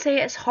wouldn't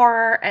say it's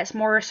horror, it's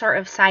more sort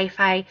of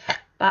sci-fi,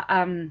 but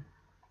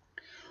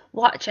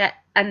watch it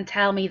and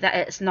tell me that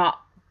it's not,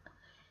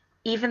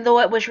 even though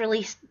it was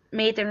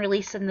made and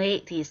released in the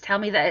 80s, tell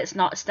me that it's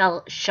not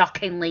still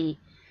shockingly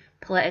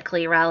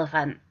politically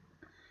relevant.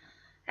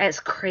 It's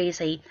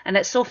crazy, and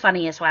it's so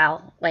funny as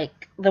well.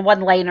 Like the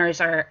one-liners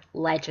are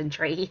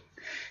legendary.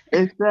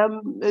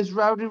 Is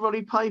Rowdy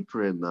Roddy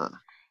Piper in that?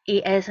 He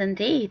is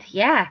indeed,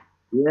 yeah.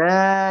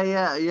 Yeah,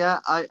 yeah, yeah.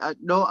 I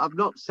no, I've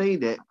not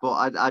seen it,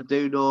 but I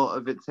do know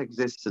of its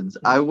existence.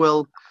 I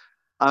will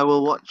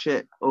watch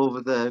it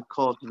over the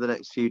course of the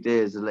next few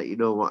days and let you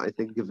know what I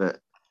think of it.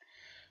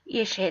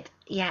 You should,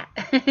 yeah.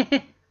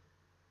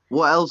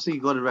 What else are you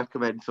going to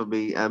recommend for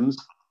me, Ems?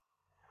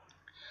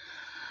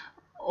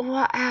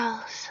 What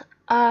else?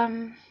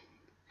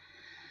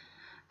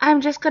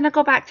 I'm just going to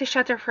go back to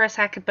Shudder for a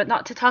second, but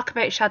not to talk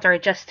about Shudder,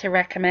 just to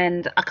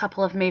recommend a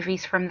couple of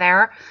movies from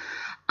there.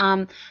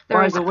 Um,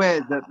 By there's the way,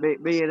 that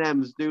me and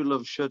Ems do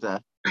love Shudder.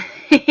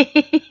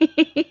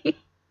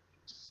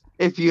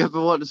 If you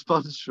ever want to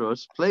sponsor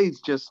us,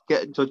 please just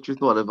get in touch with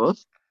one of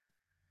us.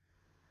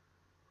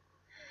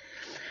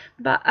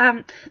 but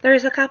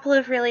there's a couple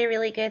of really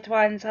really good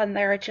ones on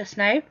there just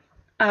now.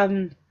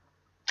 Um,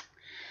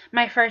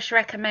 my first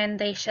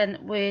recommendation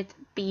would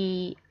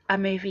be a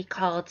movie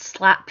called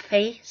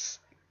Slapface,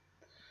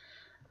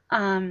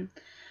 um,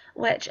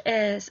 which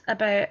is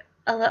about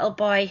a little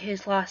boy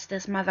who's lost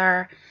his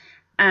mother,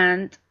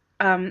 and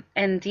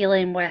in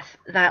dealing with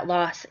that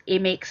loss, he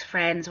makes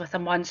friends with a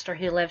monster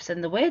who lives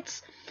in the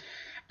woods.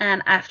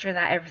 And after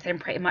that, everything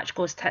pretty much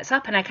goes tits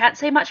up. And I can't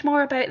say much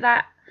more about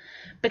that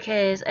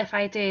because if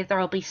I do,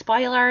 there'll be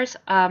spoilers.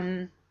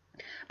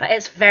 But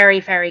it's very,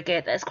 very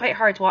good. It's quite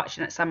hard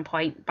watching at some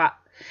point, but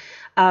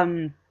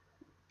um,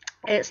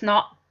 it's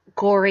not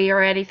gory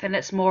or anything.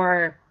 It's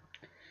more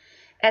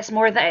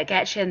that it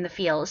gets you in the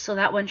feels. So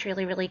that one's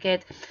really, really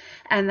good.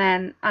 And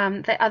then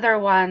the other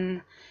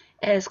one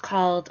is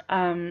called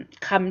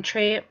Come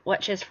True,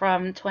 which is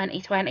from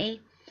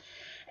 2020.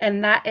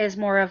 and that is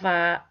more of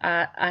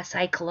a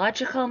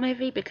psychological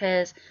movie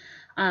because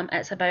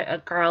it's about a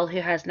girl who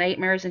has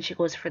nightmares and she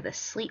goes for the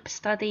sleep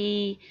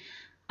study.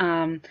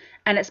 And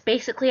it's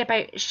basically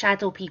about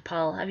shadow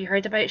people. Have you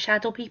heard about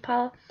shadow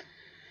people?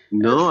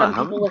 No, I Some people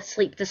haven't. with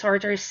sleep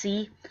disorders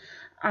see.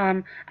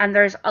 And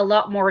there's a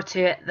lot more to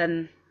it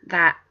than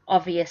that,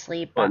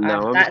 obviously, But but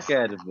now I'm that's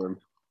scared of them.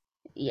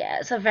 yeah,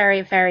 it's a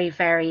very, very,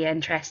 very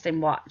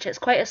interesting watch. It's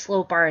quite a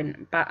slow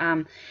burn, but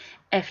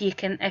if you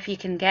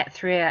can get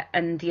through it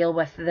and deal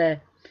with the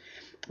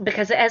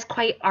because it is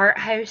quite art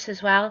house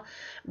as well,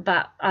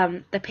 but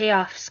the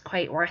payoff's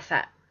quite worth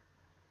it,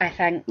 I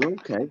think.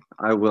 Okay,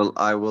 I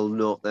will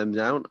note them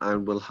down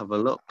and we'll have a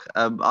look.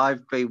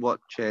 I've been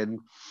watching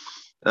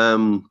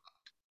um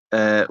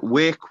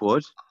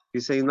Wakewood.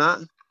 You seen that?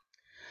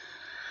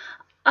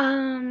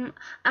 Um,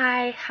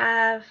 I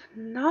have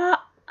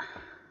not.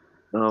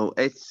 Oh,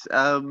 it's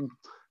a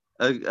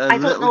I don't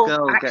little know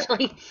girl get.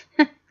 actually.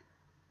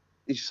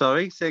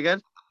 Sorry, say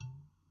again.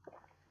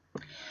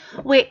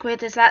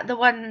 Wakewood, is that the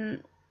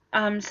one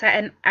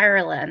set in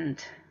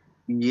Ireland?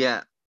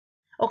 Yeah,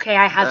 Okay,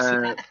 I have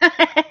seen uh,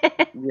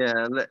 it.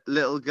 yeah.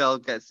 Little girl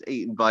gets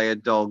eaten by a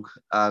dog,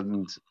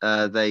 and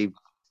they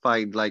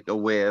find like a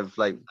way of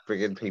like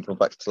bringing people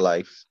back to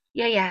life.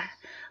 Yeah, yeah.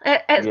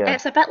 Yeah.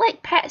 It's a bit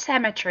like Pet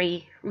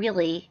Cemetery,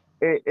 really.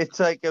 It's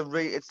like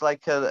it's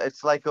like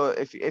a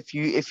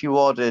if you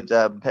ordered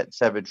Pet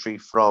Cemetery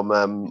from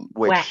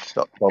Wet.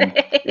 wish.com.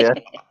 Yeah,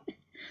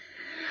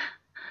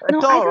 it's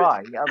No, all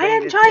right. I I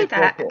mean, enjoyed it's it.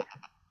 okay.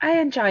 I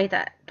enjoyed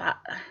it, but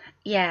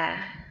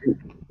yeah,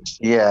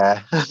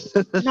 Yeah,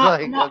 it's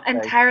like not okay.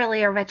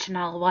 entirely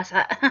original, was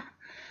it?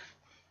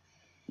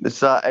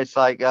 It's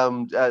like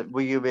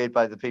were you made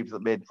by the people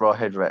that made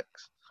Rawhead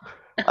Rex?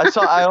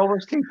 I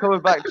almost keep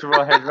coming back to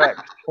Rawhead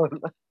Rex.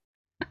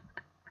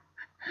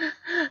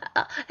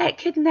 It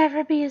could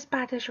never be as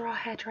bad as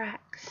Rawhead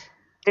Rex.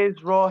 Is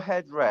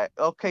Rawhead Rex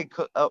okay?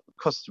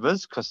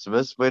 Customers,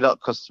 we're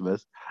not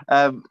customers.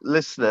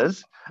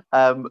 Listeners,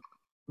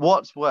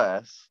 what's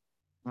worse,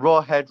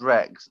 Rawhead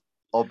Rex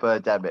or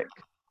Birdemic?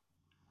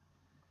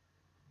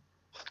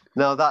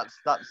 Now that's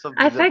I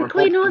something that we'll think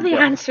we know hopefully the get.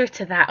 answer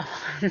to that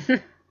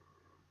one.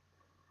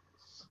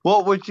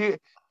 What would you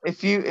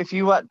if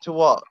you had to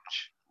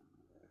watch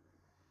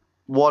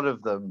one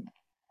of them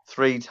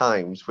 3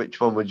 times? Which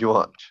one would you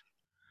watch?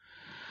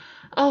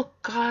 Oh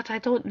God, I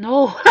don't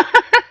know.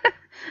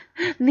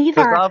 Because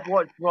Neither. I've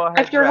watched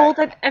Rawhead Rex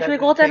If you're holding,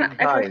 17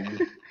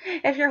 times.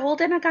 if you're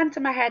holding a gun to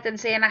my head and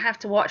saying I have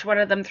to watch one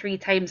of them 3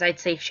 times, I'd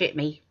say shoot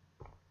me.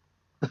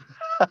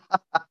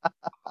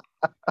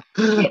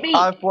 Shoot me.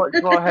 I've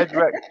watched Rawhead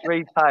Rex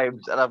 3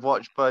 times and I've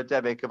watched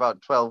Birdemic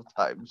about 12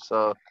 times.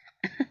 So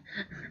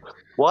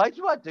why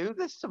do I do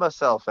this to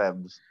myself,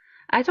 Ems?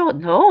 I don't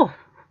know.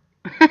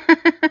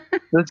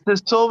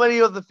 There's so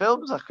many other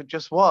films I could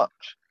just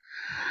watch.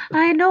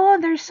 I know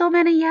there's so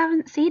many you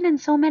haven't seen and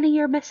so many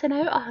you're missing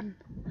out on.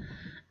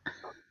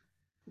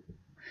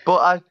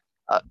 But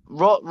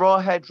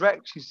Rawhead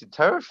Rex used to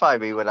terrify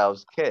me when I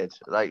was a kid.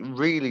 Like,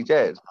 really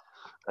did.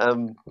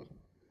 Um,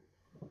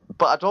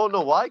 but I don't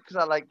know why, because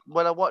I like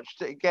when I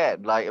watched it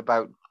again, like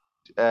about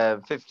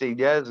 15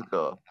 years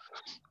ago,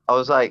 I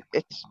was like,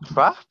 it's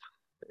crap.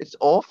 It's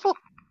awful.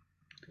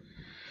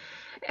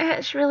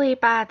 It's really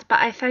bad, but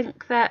I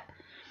think that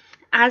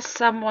as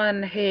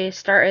someone who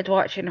started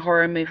watching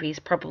horror movies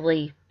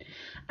probably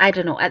I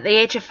don't know at the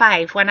age of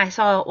 5 when I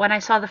saw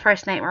the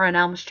first Nightmare on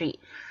Elm Street,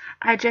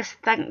 I just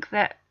think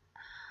that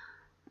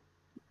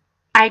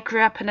I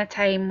grew up in a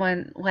time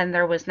when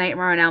there was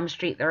Nightmare on Elm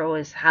Street, there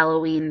was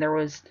Halloween, there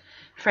was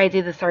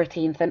Friday the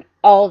 13th, and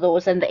all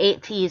those in the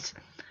 80s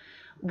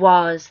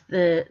was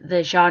the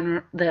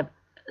genre the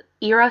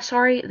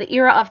the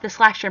era of the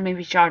slasher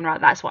movie genre.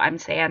 That's what I'm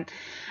saying.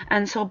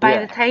 And so by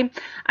the Yeah. time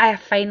I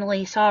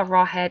finally saw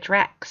Rawhead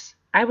Rex,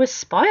 I was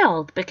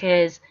spoiled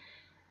because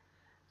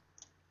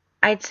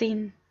I'd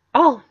seen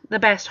all the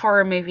best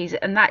horror movies,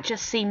 and that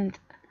just seemed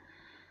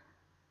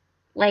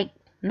like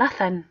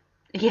nothing,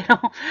 you know.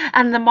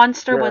 And the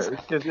monster Yeah, was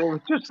it was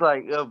just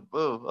like,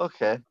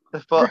 okay.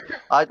 But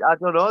I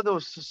don't know. There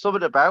was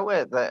something about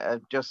it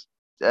that just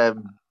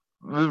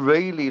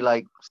really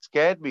like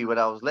scared me when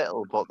I was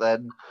little. But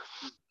then,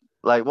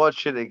 like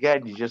watching it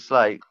again, you're just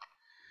like,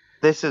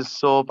 this is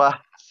so bad.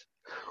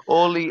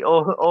 Only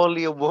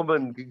a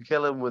woman can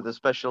kill him with a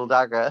special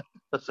dagger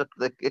or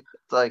something. It's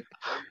like,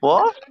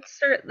 what?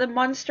 the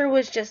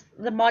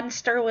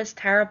monster was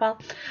terrible,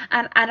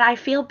 and I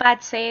feel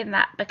bad saying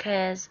that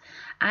because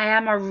I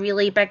am a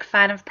really big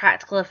fan of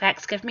practical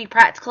effects. Give me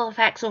practical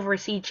effects over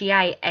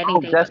CGI any Oh,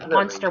 day, but the definitely.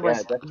 monster Yeah,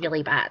 was definitely.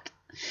 really bad,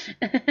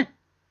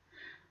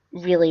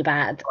 really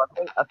bad.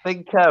 I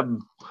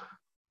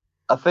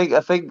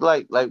think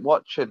like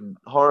watching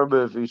horror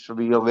movies from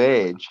a young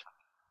age.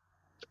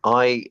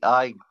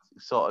 I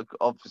sort of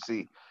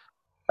obviously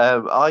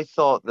I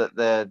thought that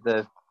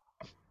the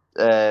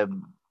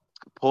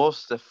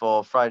poster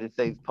for Friday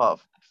the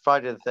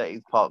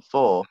 13th Part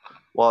 4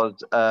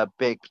 was a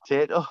baked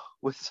potato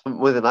with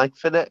a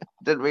knife in it.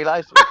 Didn't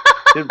realize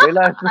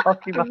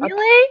Rocky Mark.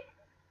 Really?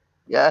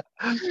 Yeah.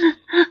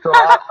 So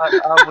I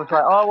was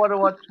like, oh, I want to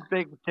watch a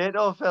big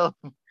potato film.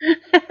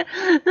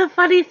 The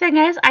funny thing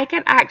is, I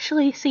can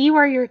actually see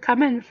where you're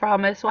coming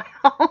from as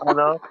I well.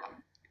 know.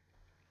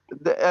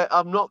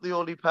 I'm not the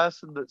only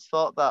person that's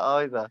thought that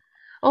either.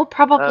 Oh,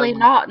 probably Um,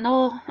 not,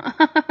 no.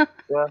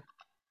 yeah.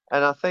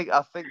 And I think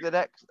the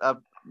next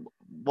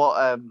what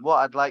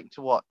I'd like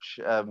to watch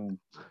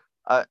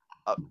I,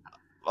 I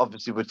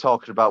obviously we're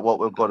talking about what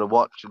we're going to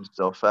watch and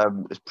stuff.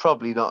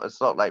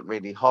 It's not like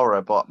really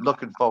horror, but I'm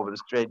looking forward to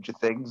Stranger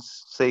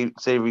Things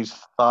series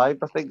 5,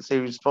 I think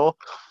series 4.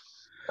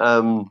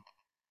 Um,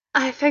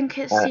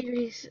 uh,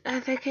 I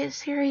think it's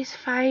series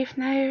 5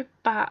 now,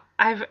 but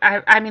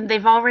I mean,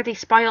 they've already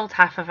spoiled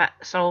half of it,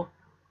 so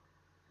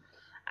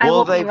I well,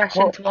 won't be they've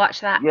rushing put to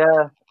watch that.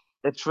 yeah,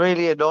 it's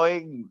really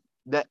annoying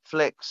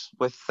Netflix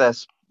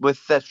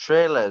with their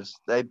trailers.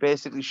 They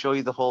basically show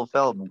you the whole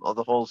film or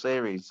the whole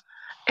series.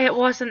 It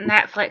wasn't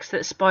Netflix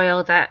that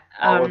spoiled it.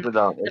 Oh, was it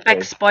not? The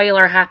big Okay.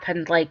 spoiler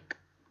happened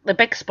the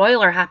big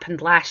spoiler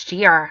happened last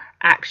year,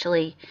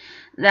 actually.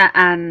 That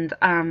and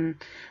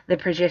the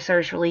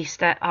producers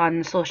released it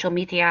on social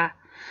media,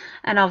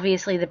 and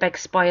obviously the big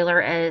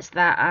spoiler is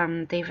that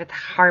David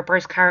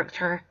Harbour's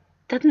character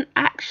didn't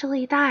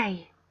actually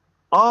die.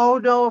 Oh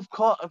no, of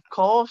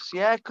course,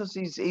 yeah, because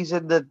he's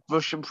in the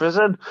Russian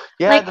prison.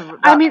 Yeah, Like, the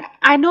I that mean,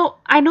 I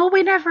know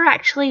we never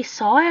actually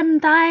saw him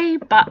die,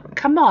 but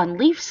come on,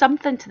 leave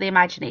something to the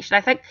imagination.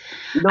 I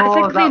no,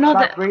 think they know that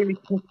that really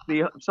pissed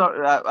me.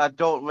 Sorry, I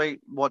don't really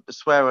want to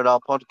swear on our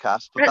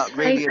podcast, but it's that fine.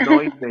 really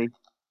annoyed me.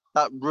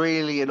 That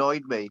really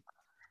annoyed me.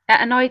 It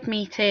annoyed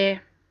me too,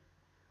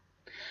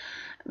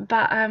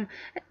 but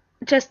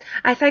just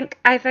I think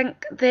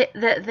that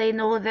they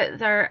know that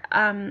their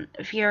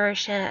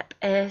viewership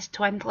is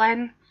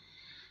dwindling,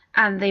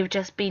 and they've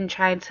just been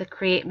trying to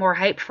create more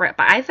hype for it.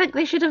 But I think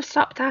they should have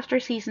stopped after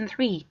season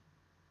 3.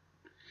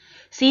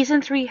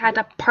 Season 3 had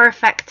a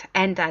perfect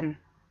ending.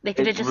 They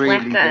could It have just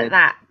left really it at did.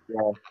 that.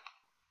 Yeah.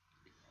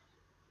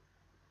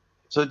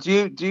 So do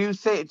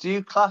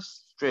you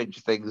class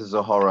Stranger Things as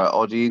a horror,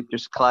 or do you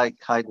just kind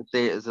of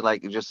see it as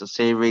like just a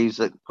series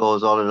that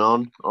goes on and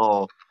on?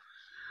 Or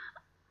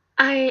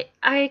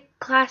I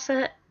class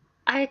it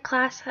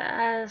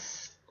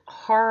as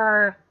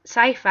horror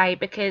sci-fi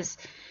because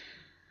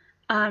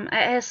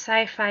it is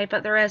sci-fi,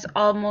 but there is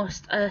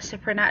almost a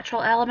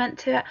supernatural element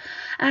to it,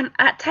 and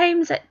at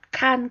times it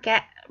can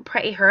get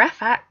pretty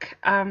horrific.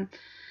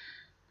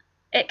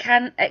 It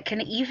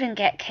can even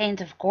get kind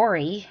of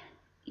gory,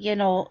 you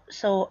know.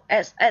 So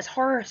it's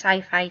horror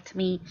sci-fi to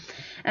me,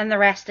 and the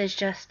rest is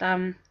just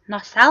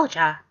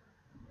nostalgia.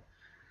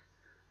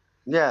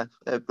 yeah,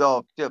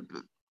 yeah,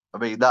 I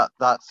mean that's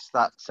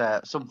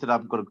something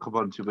I'm going to come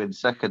on to in a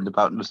second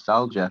about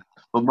nostalgia.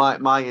 But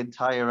my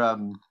entire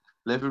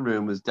living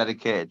room is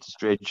dedicated to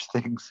Stranger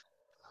Things.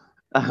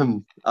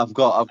 I've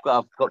got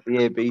the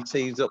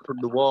ABCs up from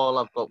the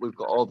wall. We've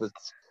got all the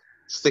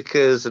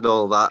stickers and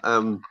all that.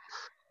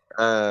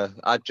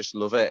 I just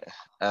love it.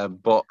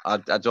 But I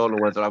don't know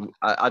whether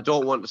I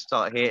don't want to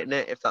start hating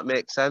it, if that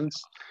makes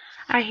sense.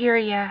 I hear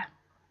you.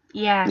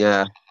 Yeah.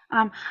 Yeah,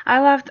 I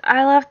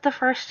loved the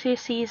first 2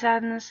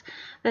 seasons.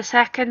 The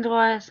second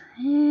was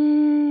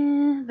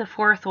the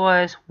fourth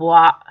was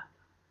what?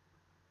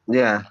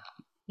 yeah.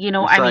 You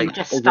know, It's I mean, like,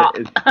 just stop.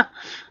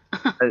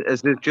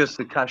 is it just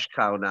a cash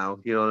cow now?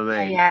 You know what I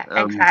Yeah, mean? yeah,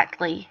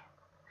 exactly.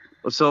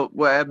 So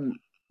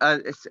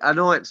I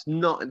know it's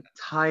not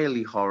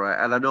entirely horror,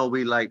 and I know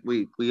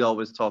we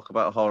always talk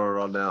about horror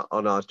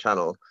on our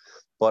channel,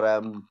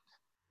 but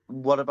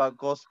what about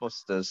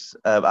Ghostbusters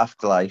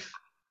Afterlife?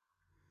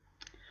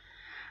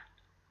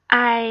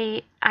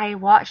 I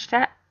watched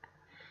it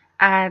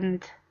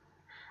and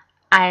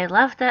I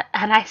loved it,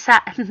 and I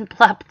sat and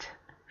blubbed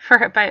for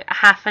about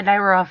half an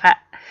hour of it.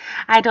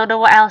 I don't know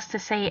what else to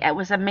say. It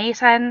was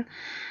amazing.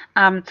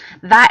 Um,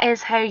 that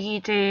is how you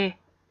do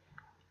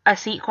a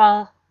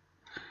sequel.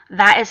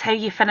 That is how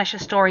you finish a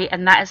story,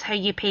 and that is how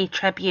you pay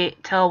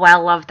tribute to a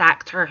well loved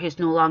actor who's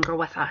no longer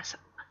with us.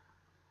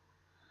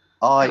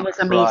 It I was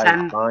cried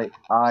amazing. my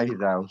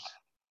eyes out.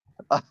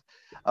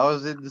 I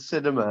was in the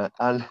cinema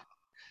and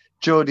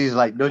Jodie's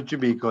like nudging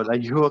me, going, "Are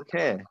you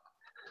okay?"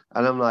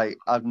 And I'm like,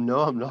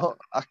 "No, I'm not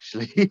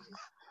actually."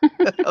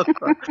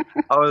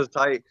 I was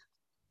like,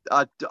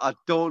 I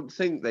don't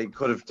think they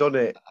could have done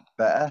it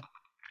better.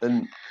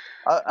 And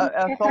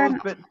I thought it was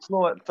a bit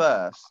slow at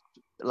first,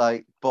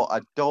 like, but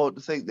I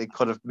don't think they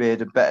could have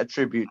made a better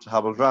tribute to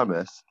Harold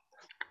Ramis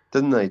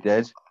than they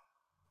did.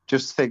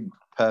 Just think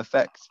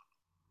perfect.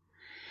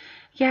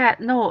 Yeah,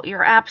 no,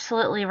 you're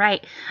absolutely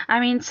right. I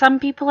mean, some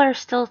people are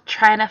still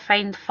trying to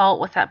find fault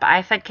with it, but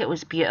I think it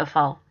was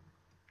beautiful.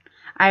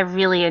 I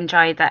really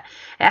enjoyed it.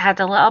 It had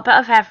a little bit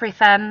of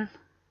everything,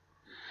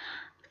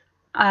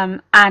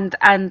 and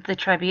the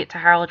tribute to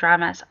Harold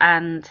Ramis,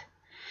 and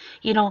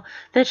you know,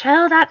 the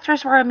child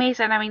actors were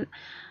amazing. I mean,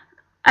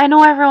 I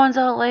know everyone's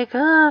all like,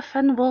 "Oh,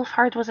 Finn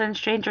Wolfhard was in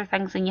Stranger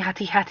Things and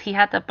yada yada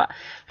yada," but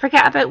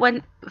forget about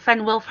when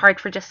Finn Wolfhard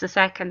for just a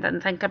second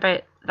and think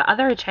about the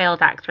other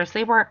child actors.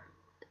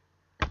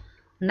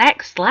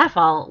 next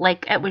level.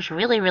 Like it was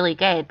really, really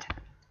good.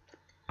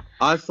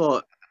 I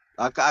thought,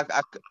 I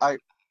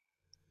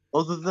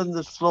other than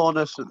the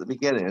slowness at the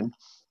beginning,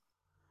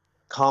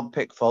 can't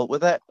pick fault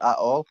with it at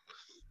all.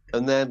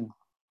 And then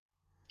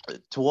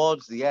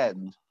towards the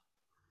end,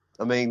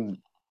 I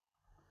mean,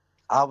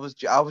 I was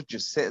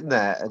just sitting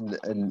there,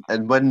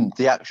 and when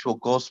the actual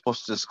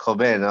Ghostbusters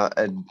come in,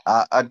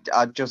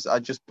 I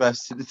just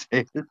burst into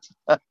tears.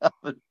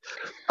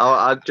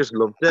 I just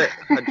loved it.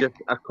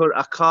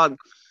 I can't.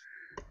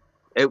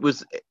 It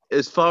was,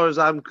 as far as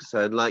I'm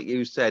concerned, like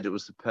you said, it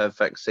was the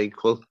perfect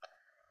sequel.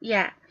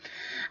 Yeah.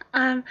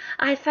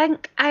 I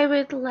think I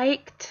would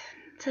like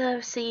to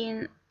have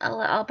seen a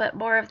little bit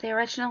more of the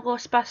original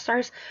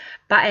Ghostbusters,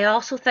 but I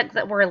also think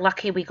that we're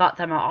lucky we got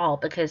them at all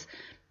because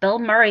Bill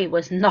Murray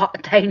was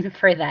not down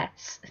for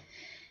this.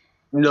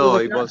 He No,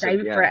 was he not wasn't.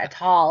 down for Yeah, it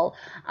at all.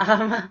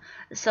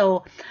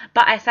 So,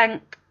 but I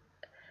think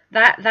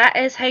that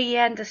is how you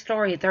end the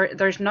story.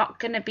 There's not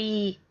going to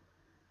be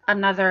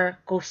another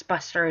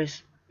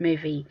Ghostbusters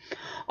movie,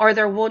 or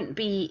there won't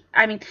be.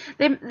 I mean,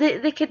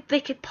 they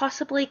could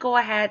possibly go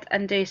ahead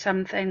and do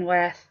something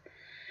with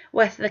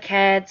the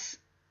kids,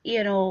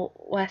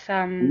 with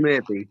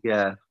maybe.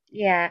 Yeah,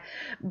 yeah,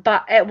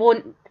 but it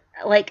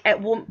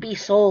won't be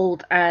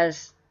sold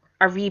as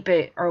a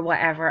reboot or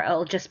whatever.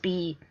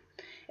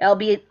 It'll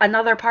be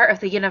another part of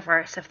the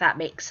universe, if that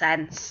makes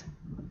sense.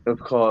 of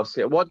course.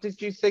 Yeah. What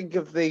did you think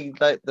of the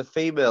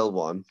female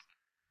one?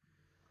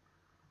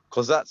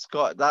 Because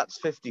that's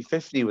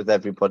 50-50 with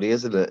everybody,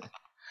 isn't it?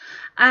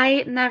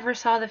 I never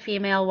saw the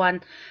female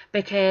one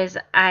because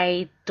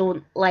I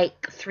don't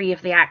like three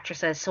of the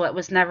actresses, so it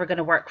was never going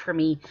to work for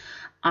me.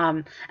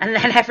 And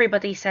then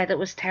everybody said it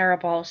was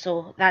terrible,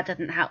 so that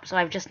didn't help. So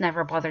I've just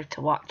never bothered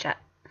to watch it.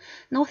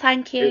 No,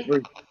 thank It you.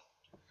 was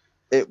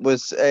it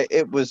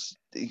was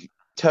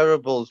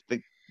terrible's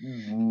big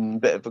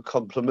bit of a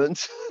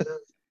compliment.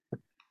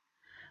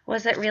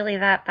 Was it really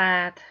that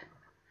bad?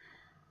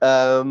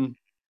 um,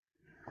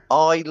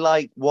 I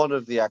like one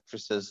of the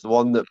actresses, the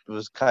one that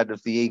was kind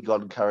of the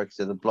Egon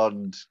character, the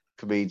blonde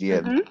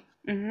comedian. Mhm.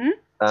 Mhm.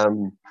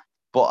 Um,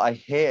 but I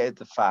hated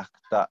the fact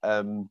that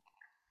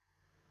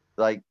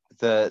like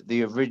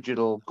the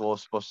original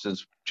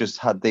Ghostbusters just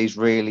had these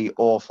really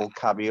awful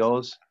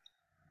cameos.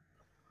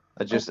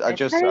 Oh, did I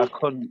they?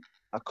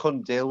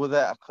 couldn't deal with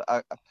it.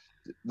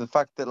 The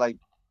fact that, like,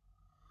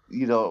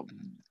 you know,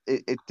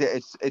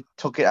 it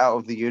took it out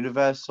of the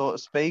universe, so to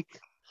speak.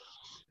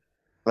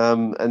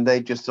 And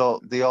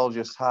they all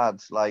just had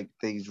like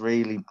these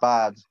really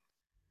bad,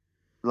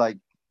 like,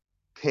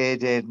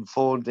 paid in,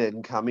 phoned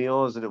in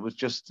cameos, and it was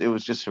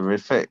just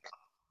horrific.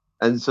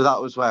 And so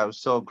that was why I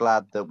was so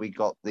glad that we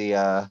got the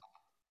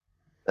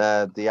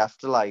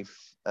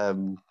Afterlife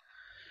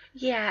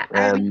Yeah.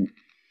 I mean, um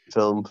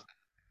film.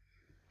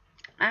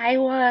 I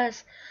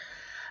was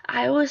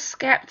I was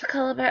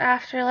skeptical about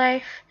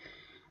Afterlife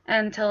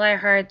until I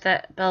heard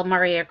that Bill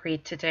Murray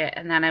agreed to do it,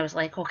 and then I was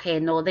like, okay,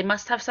 no, they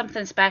must have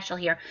something special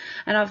here.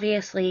 And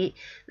obviously,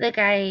 the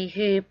guy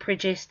who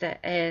produced it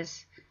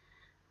is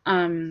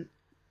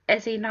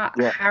he not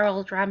Yeah,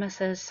 Harold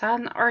Ramis's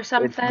son or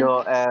it's something?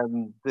 no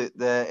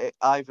the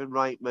Ivan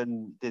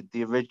Reitman did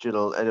the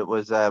original, and it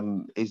was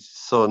his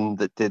son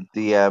that did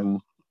the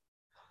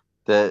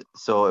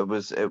so it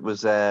was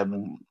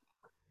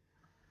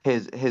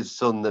his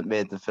son that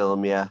made the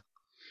film. Yeah,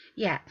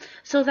 Yeah.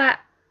 So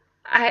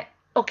I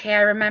okay,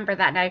 I remember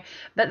that now.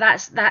 But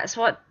that's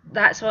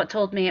what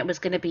told me it was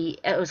gonna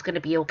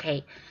be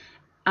okay.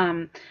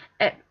 Um,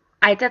 it,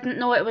 I didn't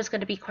know it was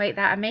going to be quite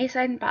that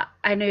amazing, but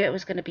I knew it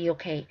was going to be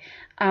okay.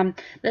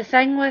 The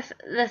thing with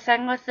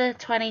the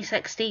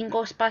 2016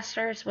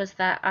 Ghostbusters was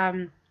that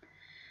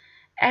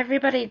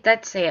everybody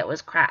did say it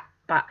was crap,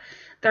 but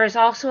there's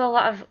also a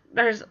lot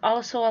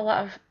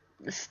of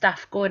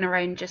stuff going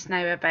around just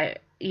now about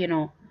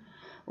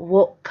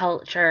woke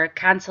culture,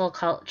 cancel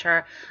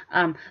culture.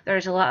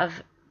 There's a lot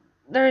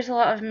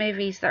of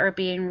movies that are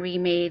being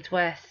remade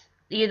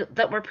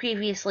that were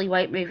previously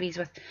white movies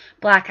with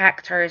black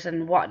actors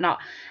and whatnot,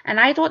 and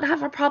I don't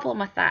have a problem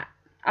with that.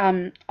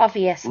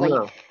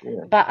 Obviously, no,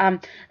 yeah,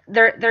 but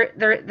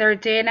they're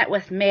doing it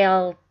with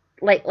male,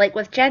 like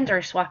with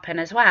gender swapping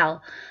as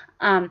well,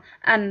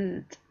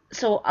 and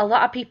so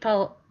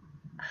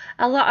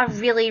a lot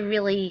of really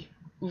really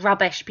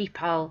rubbish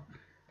people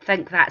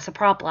think that's a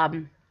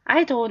problem.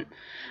 I don't.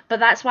 But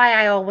that's why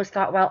I always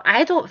thought, well,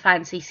 I don't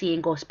fancy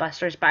seeing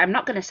Ghostbusters, but I'm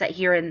not going to sit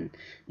here and,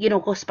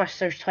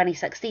 Ghostbusters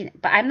 2016,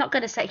 but I'm not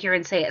going to sit here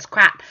and say it's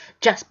crap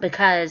just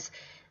because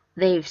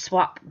they've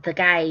swapped the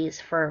guys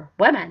for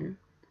women.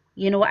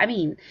 You know what I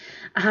mean?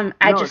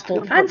 I no, just it's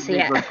don't still got the fancy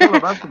big it. on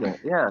film, hasn't it?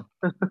 Yeah.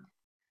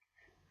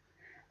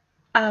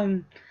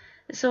 um,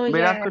 so I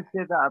mean, I yeah, could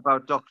say that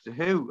about Doctor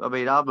Who. I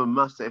mean, I'm a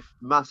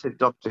massive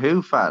Doctor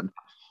Who fan,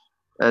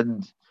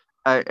 and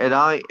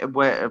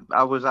where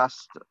I was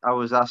asked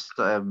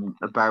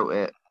about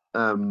it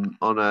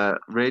on a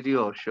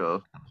radio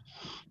show,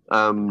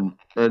 and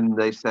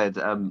they said,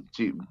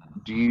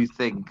 do you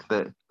think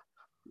that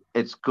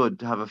it's good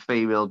to have a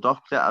female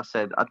doctor. I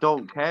said, I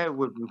don't care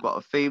whether we've got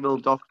a female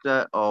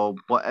doctor or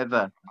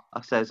whatever.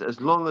 I says, as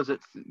long as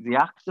it's the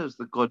actors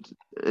the good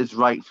is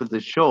right for the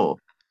show.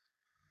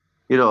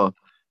 You know,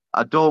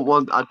 I don't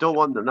want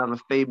them to have a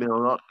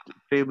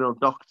female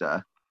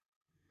doctor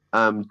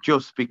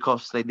just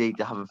because they need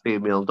to have a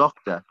female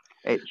doctor.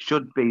 It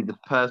should be the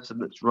person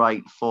that's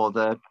right for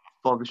the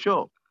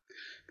show.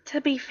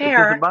 To be It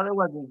doesn't fair, matter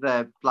whether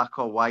they're black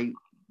or white,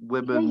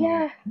 yeah,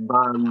 women, yeah.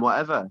 man,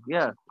 whatever.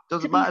 Yeah, it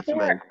To doesn't be matter to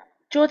me. fair,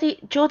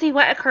 Jodie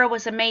Whittaker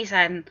was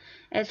amazing.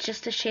 It's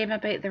just a shame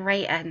about the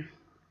writing.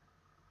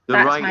 The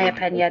That's my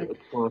writing is opinion.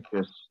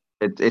 atrocious.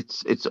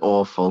 It's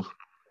awful.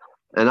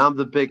 And I'm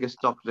the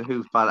biggest Doctor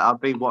Who fan.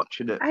 I've been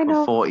watching it I for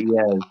know, 40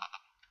 years,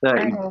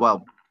 I 30. know.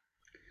 Well,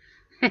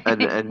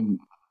 and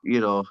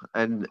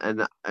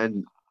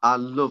and I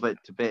love it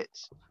to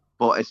bits.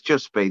 But it's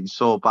just been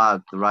so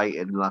bad the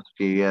writing the last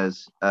few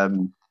years.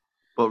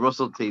 But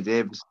Russell T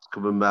Davies is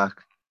coming back.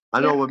 I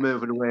know Yep, we're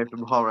moving away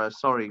from horror.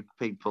 Sorry,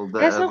 people that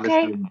it's are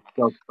okay. listening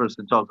for us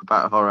to talk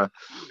about horror,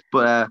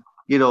 but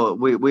we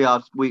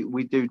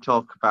do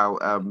talk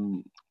about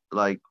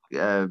like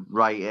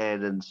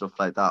writing and stuff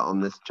like that on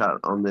this chat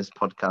on this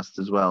podcast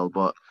as well.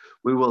 But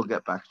we will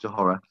get back to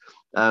horror.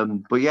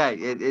 But yeah,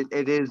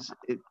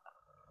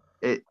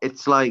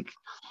 it's like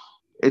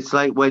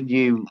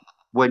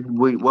when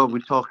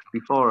we talked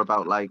before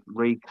about like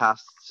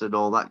recasts and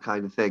all that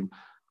kind of thing.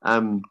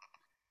 Um,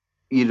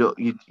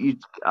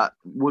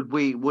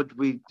 would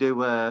we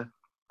do a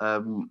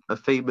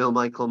female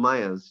Michael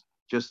Myers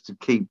just to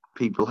keep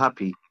people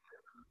happy?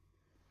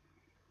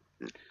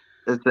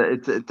 It's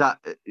that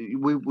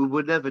we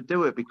would never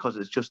do it because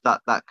it's just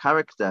that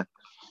character.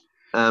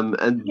 And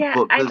Yeah,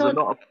 but there's a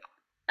lot of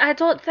I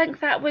don't think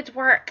that would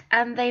work,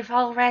 and they've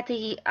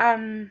already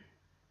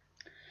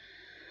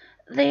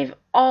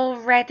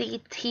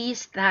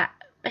teased that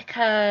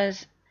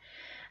because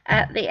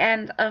at the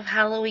end of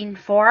Halloween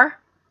 4,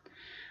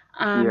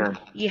 yeah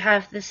you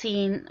have the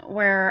scene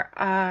where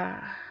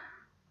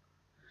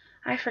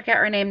I forget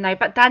her name now,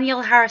 but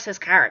Danielle Harris's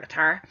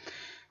character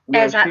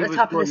yeah is at the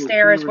top of the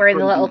she stairs was wearing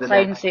the going to be little the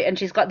clown next. suit, and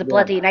she's got the Yeah,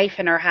 bloody knife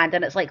in her hand,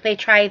 and it's like they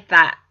tried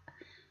that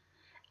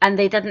and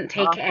they didn't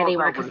I take it thought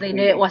anywhere that because would have they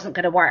knew it been wasn't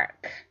going to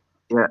work.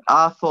 yeah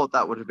I thought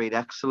that would have been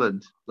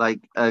excellent.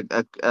 Like a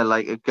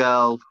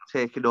girl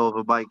taking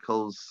over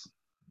Michael's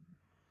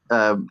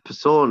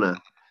persona.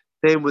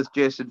 Same with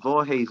Jason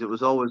Voorhees. It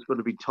was always going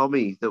to be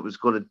Tommy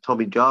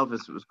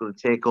Jarvis that was going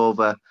to take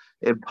over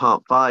in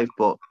part five.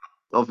 But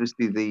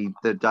obviously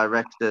the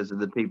directors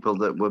and the people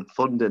that were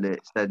funding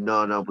it said,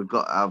 no, no, we've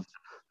got to have.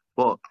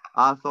 But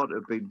I thought it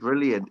would be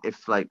brilliant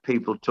if like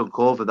people took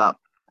over that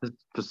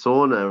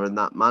persona and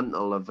that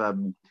mantle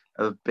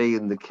of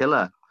being the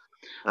killer.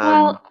 Um,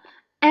 Well,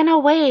 in a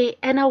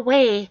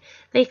way,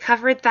 they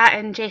covered that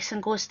in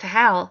Jason Goes to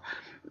Hell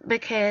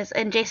because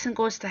in Jason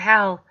Goes to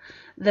Hell,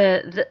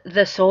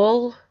 the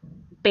soul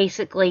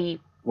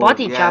basically well,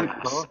 body yeah, of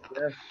jumps. course,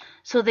 yeah.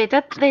 So they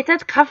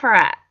did cover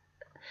it.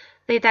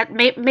 They did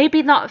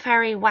maybe not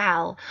very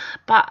well,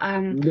 but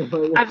No,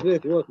 I've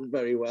it wasn't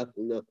very well.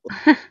 No.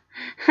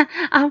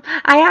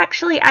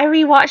 I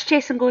rewatched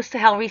Jason Goes to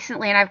Hell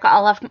recently, and I've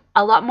got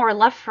a lot more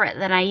love for it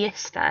than I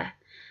used to.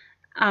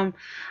 Um,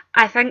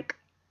 I think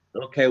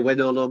Okay, we're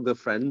no longer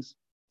friends.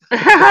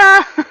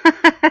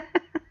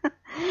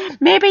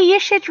 maybe you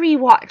should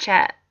rewatch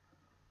it.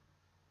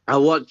 I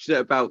watched it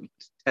about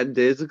 10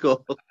 days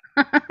ago,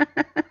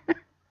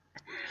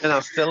 and I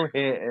still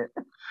hate it.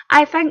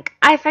 I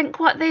think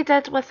what they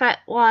did with it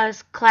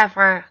was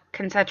clever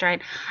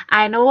considering.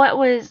 I know it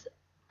was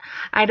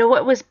I know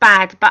it was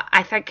bad, but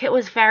I think it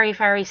was very,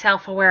 very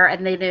self-aware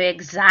and they knew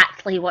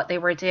exactly what they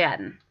were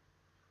doing.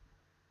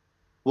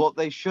 What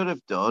they should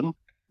have done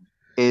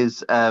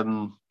is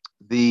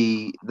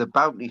the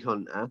bounty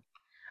hunter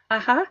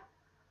Uh-huh.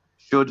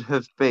 should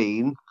have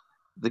been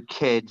the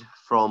kid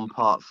from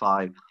part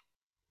five,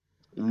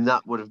 and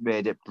that would have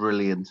made it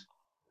brilliant.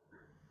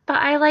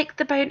 But I liked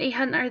the bounty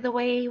hunter the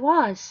way he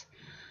was.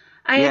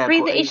 Yeah,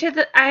 but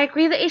I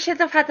agree that he should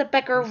have had a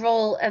bigger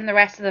role in the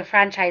rest of the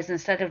franchise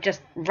instead of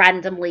just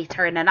randomly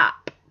turning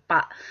up.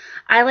 But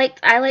I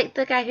liked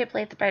the guy who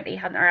played the bounty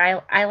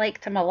hunter. I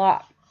liked him a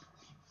lot.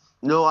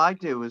 no, I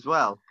do as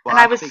well. But And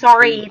I I was think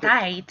sorry he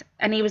died.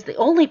 And he was the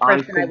only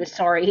I person I think was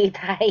sorry he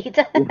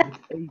died.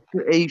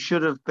 he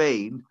should have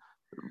been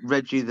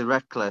Reggie the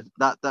Reckless.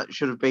 That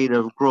should have been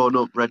a grown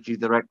up Reggie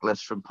the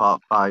Reckless from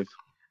part five,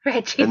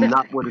 Reggie and the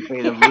that would have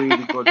been a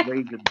really good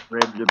reason for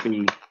him to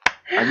be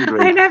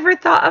I angry. never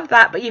thought of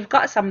that, but you've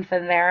got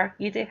something there.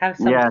 You do have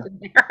Yeah. something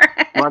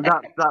there. Well,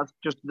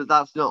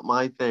 that's not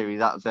my theory.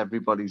 That's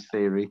everybody's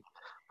theory.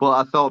 But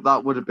I thought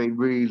that would have been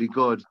really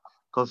good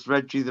because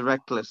Reggie the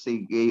Reckless,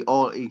 he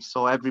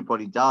saw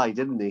everybody die,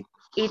 didn't he?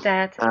 He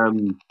did.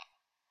 Um,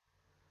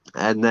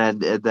 and then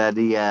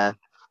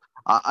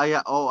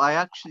I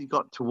actually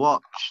got to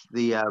watch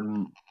the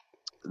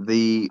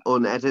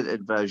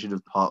unedited version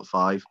of Part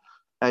Five,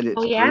 and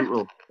Oh it's yeah?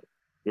 brutal.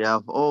 Yeah.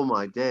 Oh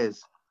my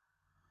days,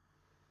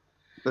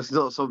 that's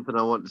not something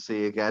I want to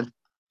see again.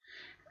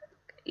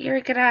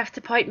 You're gonna have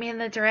to point me in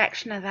the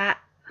direction of that.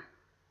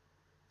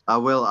 I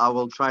will. I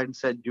will try and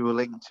send you a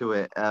link to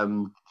it.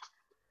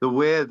 The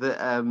way that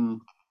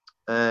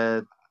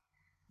uh,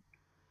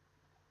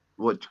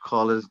 what you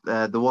call is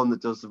the one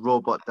that does the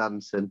robot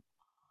dancing,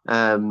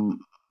 um,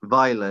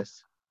 Violet.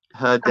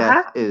 Her Uh death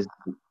huh. is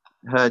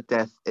her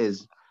death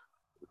is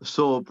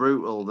so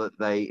brutal that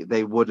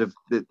they would have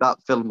that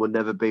film would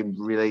never been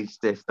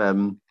released if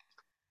that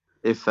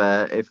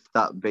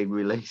had been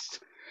released.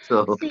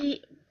 So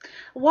See,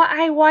 what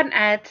I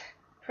wanted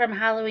from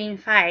Halloween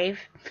 5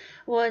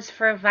 was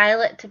for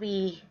Violet to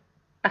be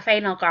a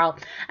final girl.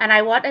 And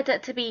I wanted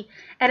it to be,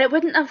 and it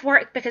wouldn't have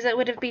worked because it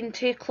would have been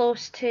too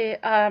close to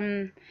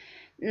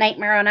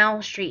Nightmare on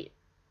Elm Street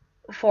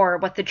 4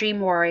 with the Dream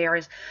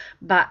Warriors.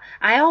 But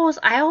I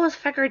always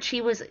figured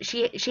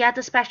she had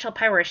a special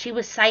power. She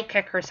was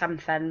psychic or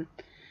something.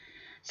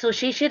 So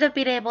she should have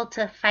been able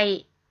to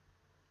fight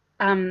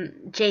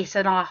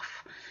Jason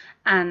off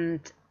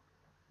and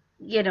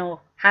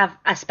have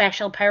a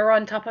special power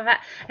on top of it.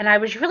 And I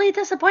was really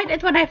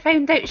disappointed when I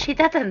found out she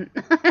didn't.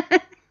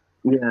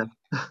 yeah,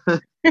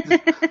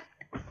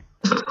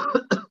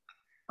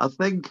 I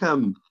think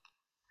I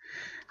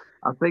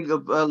think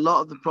a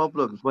lot of the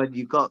problems when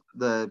you got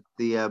the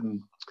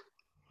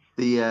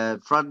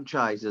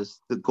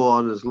franchises that go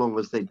on as long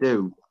as they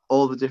do,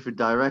 all the different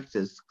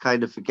directors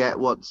kind of forget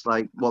what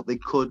they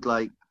could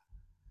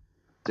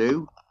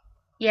do,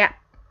 Yeah,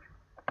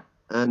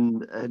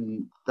 and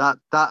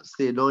that's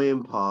the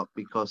annoying part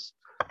because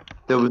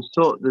there's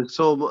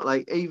so much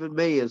like even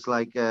me as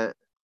like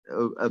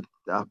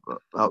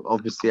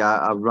obviously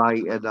I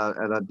write and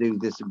I do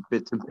this in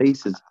bits and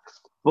pieces,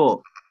 but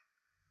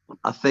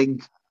I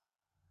think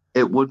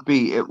it would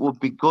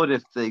be good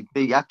if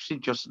they actually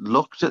just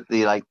looked at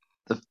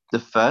the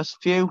first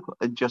few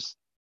and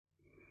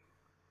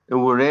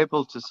were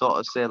able to sort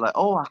of say like,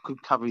 oh, I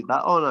could carry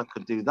that on, I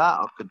could do that,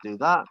 I could do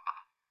that.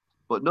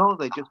 But no,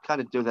 they just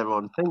kind of do their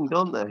own thing,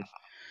 don't they?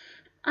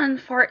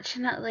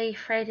 unfortunately,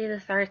 Friday the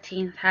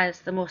 13th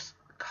has the most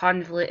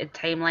convoluted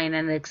timeline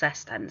in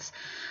existence.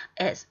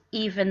 It's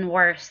even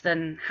worse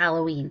than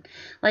Halloween.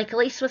 Like, at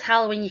least with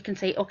Halloween, you can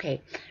say,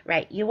 okay,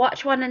 right, you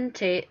watch 1 and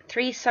 2,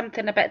 3's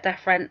something a bit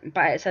different,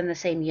 but it's in the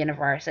same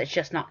universe, it's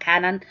just not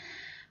canon.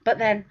 But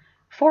then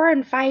 4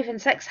 and 5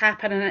 and 6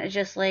 happen, and it's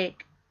just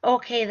like,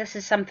 okay, this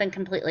is something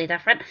completely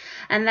different.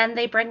 And then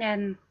they bring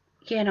in,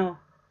 you know,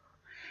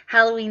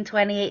 Halloween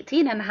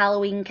 2018 and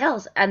Halloween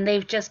Kills, and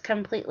they've just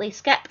completely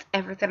skipped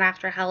everything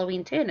after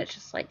Halloween 2. And it's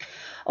just like,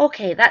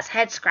 okay, that's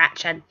head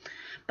scratching.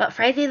 But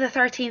Friday the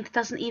 13th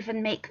doesn't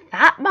even make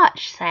that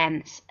much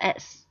sense.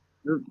 It's.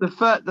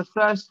 The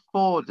first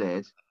four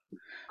did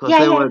because Yeah,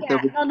 they yeah, were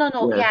yeah. No, no,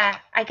 no. yeah Yeah,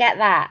 I get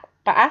that.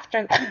 But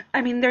after.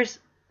 I mean, there's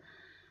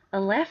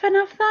 11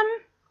 of them,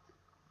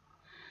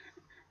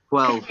 because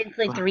 12. you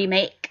include the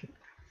remake.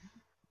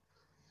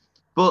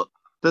 But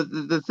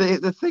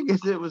the thing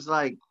is, it was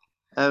like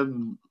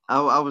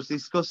I was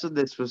discussing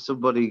this with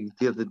somebody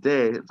the other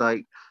day. It's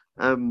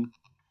um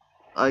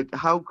like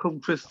how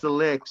come Crystal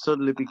Lake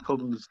suddenly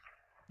becomes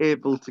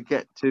able to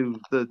get to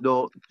the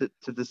north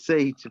to the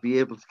sea to be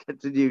able to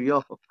get to New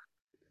York?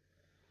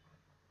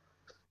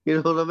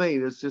 You know what I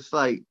mean? It's just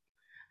like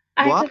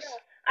I what? don't know.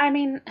 I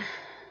mean,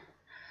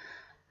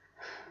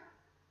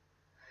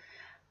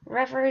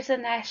 rivers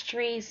and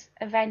estuaries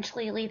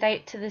eventually lead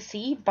out to the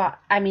sea, but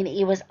I mean,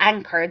 he was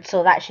anchored,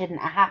 so that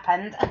shouldn't have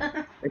happened.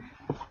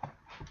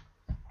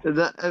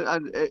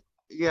 And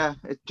yeah,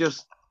 it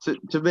just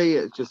to me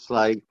it's just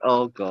like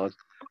oh god.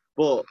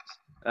 But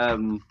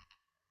um,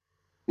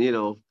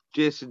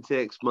 Jason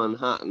Takes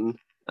Manhattan.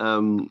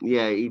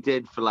 Yeah, he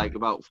did for like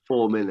about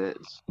 4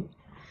 minutes.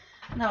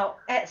 No,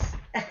 it's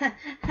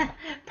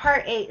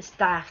part eight's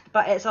daft,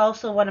 but it's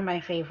also one of my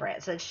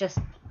favorites. It's just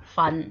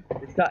fun.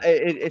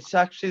 It's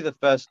actually the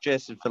first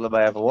Jason film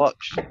I ever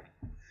watched.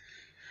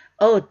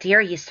 Oh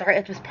dear, you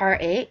started with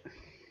part eight?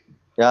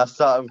 Yeah, I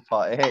started with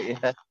part eight.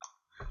 Yeah,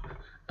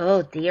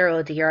 Oh dear,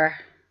 oh dear.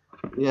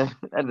 yeah,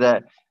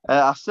 and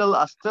I still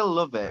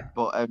love it,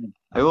 but I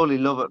only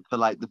love it for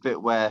like the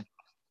bit where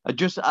I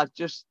just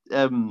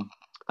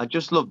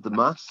love the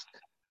mask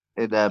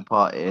in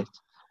part eight.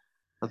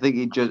 I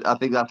think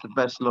that's the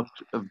best look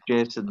of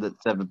Jason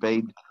that's ever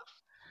been.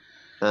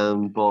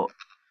 But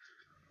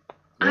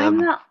I'm um,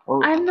 not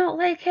oh, I'm not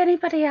like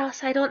anybody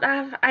else. I don't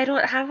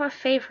have a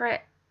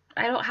favorite.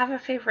 I don't have a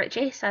favorite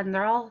Jason.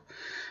 They're all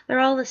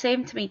the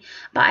same to me.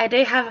 But I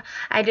do have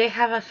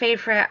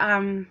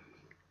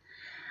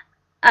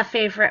a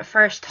favorite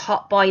first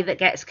hot boy that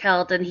gets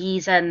killed, and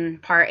he's in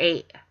part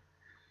eight.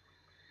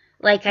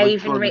 Like, I which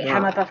even one's rate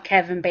him that? above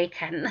Kevin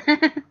Bacon.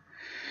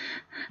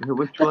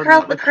 Which The one?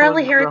 curl, the Which curly one's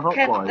the haired hot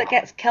kid boy? that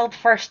gets killed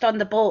first on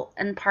the boat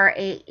in part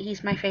eight.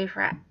 He's my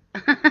favorite.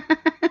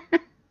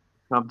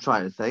 I'm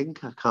trying to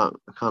think. I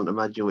can't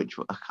imagine which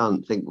one. I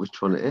can't think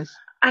which one it is.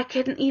 I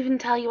couldn't even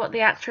tell you what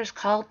the actor's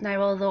called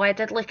now, although I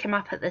did look him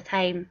up at the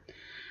time.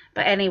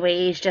 But anyway,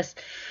 he's just,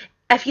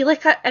 if you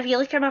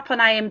look him up on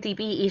IMDb,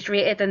 he's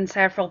rated in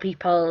several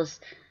people's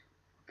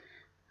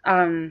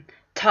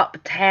top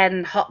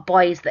 10 hot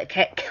boys that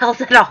get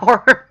killed in a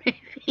horror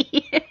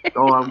movie.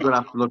 Oh, I'm gonna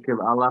have to look him.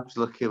 I'll have to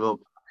look him up.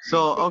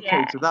 So,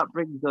 okay, Yeah. so that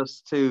brings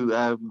us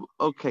to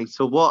okay.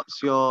 So,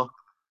 what's your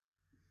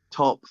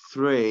top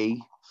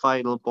three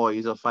final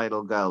boys or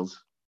final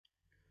girls?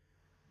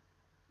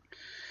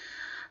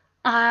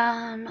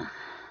 Um,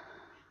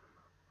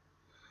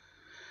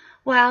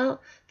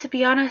 well, to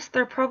be honest,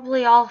 they're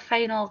probably all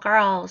final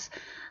girls.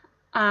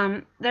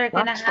 They're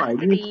gonna That's have fine.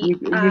 to be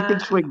You can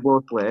swing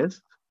both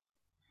ways.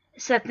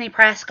 Sydney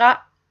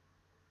Prescott,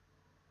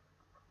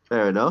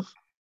 Fair enough.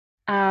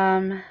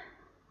 um,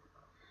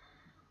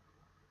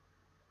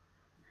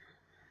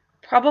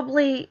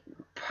 probably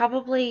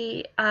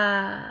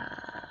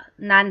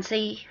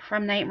Nancy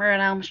from Nightmare on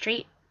Elm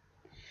Street,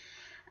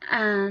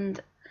 and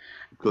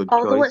Good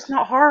although it's choice.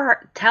 not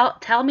horror,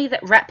 tell me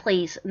that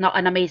Ripley's not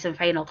an amazing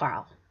final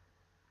girl.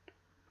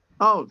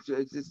 Oh,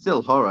 it's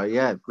still horror.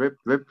 Yeah,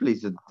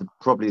 Ripley's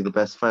probably the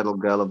best final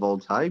girl of all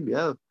time.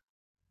 Yeah.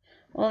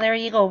 Well, there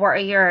you go. What are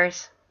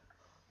yours?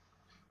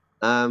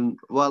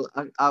 Well,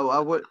 I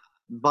would.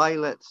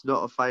 Violet's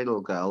not a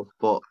final girl,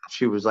 but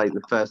she was like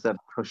the first ever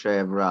crush I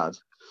ever had.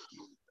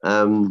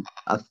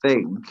 I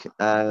think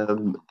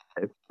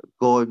if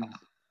going,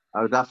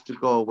 I would have to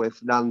go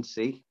with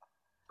Nancy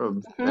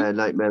from Mhm.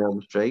 Nightmare on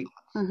Elm Street.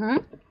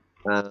 Mhm.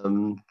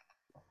 Um,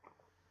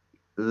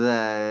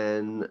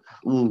 then,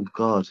 oh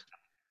God,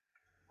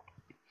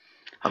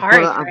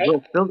 Hard,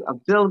 right? I'm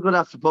still gonna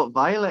have to put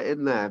Violet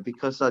in there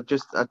because I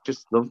just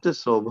loved her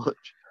so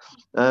much.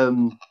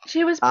 Um,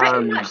 She was pretty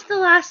and much the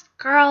last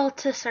girl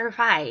to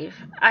survive.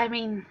 I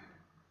mean,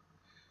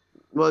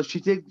 well, she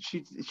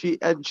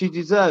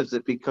deserves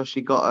it because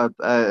she got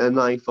a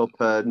knife up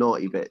her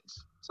naughty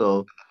bits.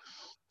 So,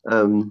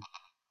 um,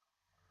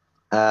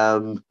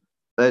 um,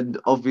 and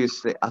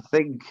obviously, I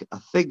think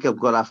I'm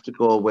gonna have to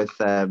go with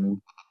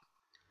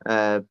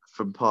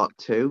from part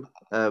two,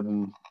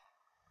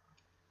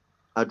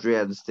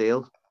 Adrienne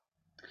Steele.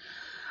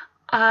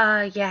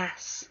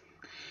 yes,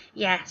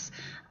 yes.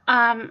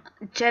 Um,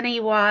 Jenny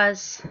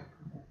was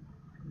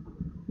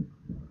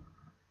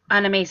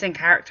an amazing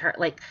character,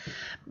 like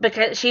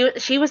because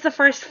she was the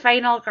first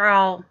final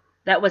girl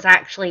that was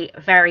actually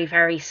very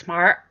very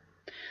smart.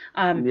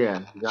 Um, Yeah,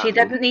 she exactly.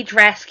 didn't need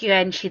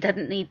rescuing, she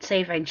didn't need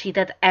saving, she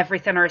did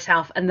everything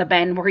herself, and the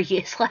men were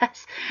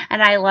useless,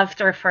 and I loved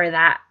her for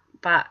that.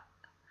 But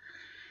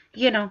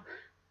you know,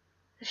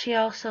 she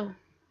also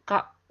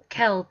got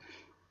killed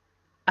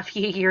a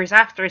few years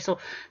after, so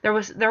there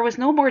was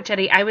no more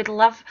Jenny. I would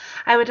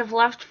have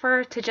loved for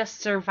her to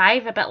just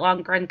survive a bit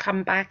longer and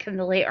come back in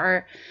the No,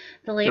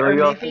 later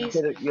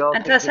movies.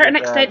 And to a certain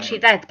extent she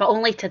did, but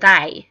only to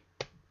die.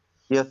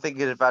 you're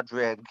thinking of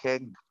Adrienne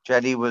King.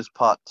 Jenny was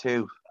part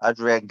two.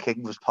 Adrienne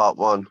King was part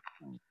one.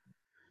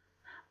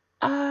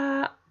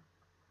 Uh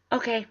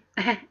okay.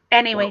 That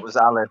Anyway. was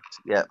Alice.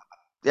 Yeah,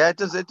 yeah. It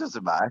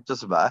doesn't matter. It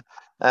doesn't matter.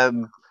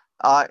 Um,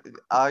 I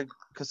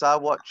because I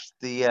watched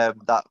the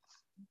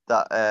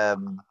that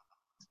um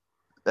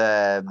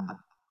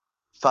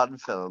fan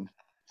film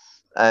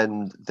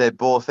and they're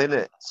both in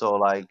it. So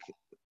like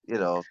you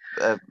know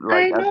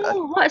like I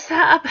know, what's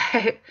that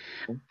about?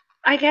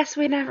 I guess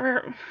we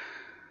never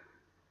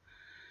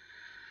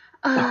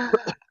uh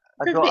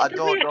I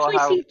did we don't know actually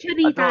see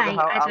I Jenny don't know die?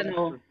 how I don't Alice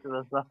know. was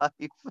still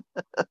alive.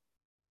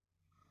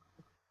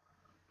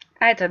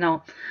 I don't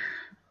know.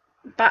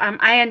 But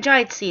I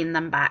enjoyed seeing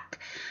them back.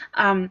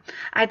 Um,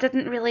 I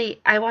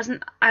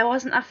wasn't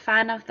a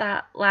fan of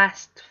that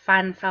last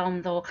fan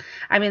film though.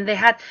 I mean, they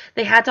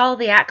had all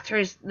the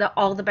actors,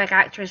 all the big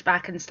actors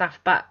back and stuff,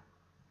 but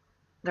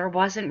there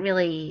wasn't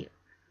really.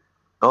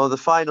 Oh, the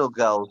final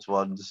girls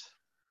ones.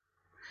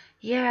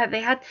 Yeah,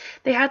 they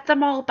had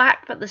them all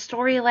back, but the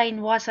storyline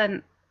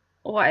wasn't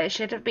what it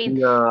should have been,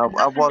 No, and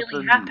I nothing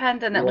really wasn't.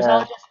 happened, and it was all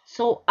Yeah, just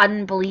so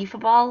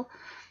unbelievable.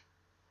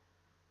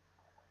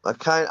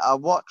 I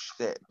watched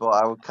it, but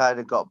I kind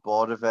of got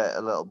bored of it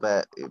a little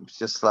bit. It was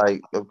just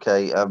like,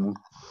 okay,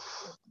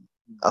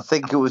 I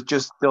think it was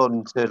just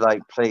done to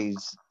like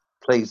please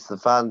the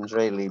fans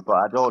really, but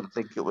I don't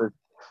think it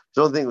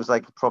was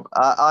like a proper.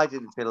 I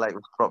didn't feel like it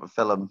was a proper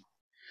film.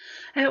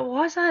 It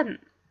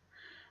wasn't.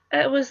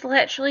 It was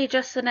literally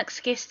just an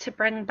excuse to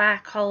bring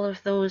back all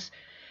of those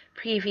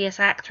previous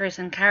actors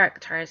and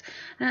characters.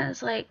 And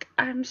it's like,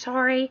 I'm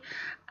sorry.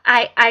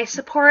 I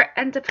support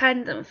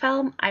independent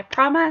film, I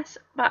promise,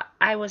 but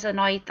I was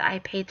annoyed that I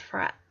paid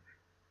for it.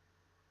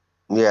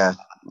 Yeah,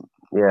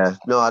 yeah.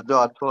 No, I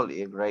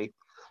totally agree.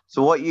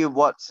 So what's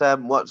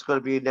going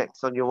to be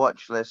next on your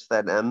watch list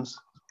then, Ems?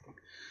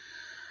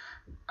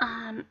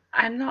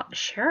 I'm not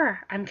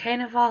sure. I'm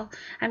kind of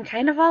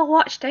all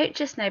watched out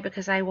just now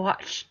because I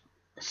watch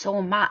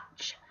so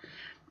much.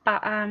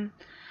 But I'm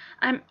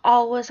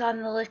always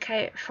on the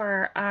lookout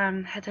for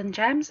hidden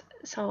gems.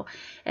 So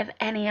if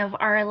any of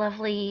our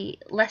lovely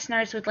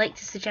listeners would like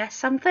to suggest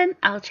something,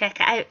 I'll check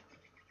it out.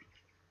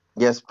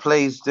 Yes,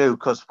 please do,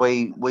 because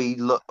we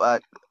look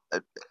at,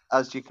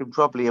 as you can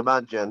probably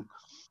imagine,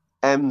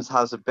 Ems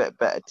has a bit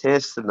better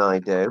taste than I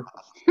do.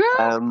 Hmm?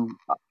 Um,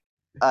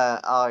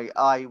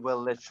 I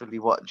will literally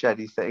watch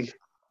anything.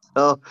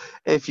 So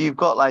if you've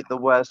got like the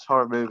worst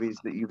horror movies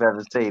that you've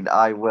ever seen,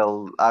 I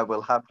will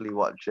happily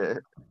watch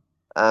it.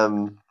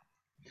 Um,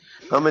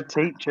 I'm a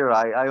teacher.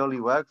 I only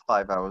work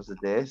 5 hours a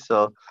day,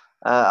 so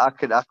I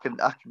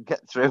can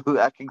get through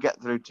I can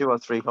get through two or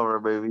three horror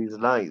movies a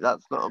night.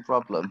 That's not a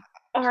problem.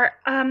 Or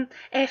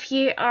if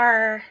you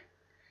are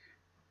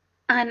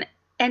an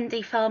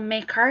indie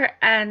filmmaker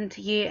and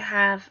you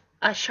have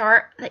a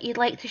short that you'd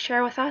like to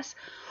share with us,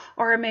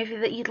 or a movie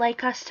that you'd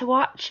like us to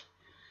watch,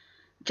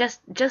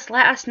 just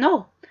let us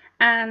know,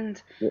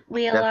 and Yeah,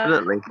 we'll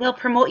definitely. we'll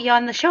promote you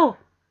on the show.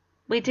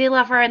 We do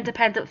love our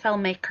independent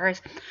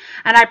filmmakers,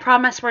 and I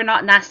promise we're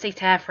not nasty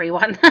to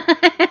everyone.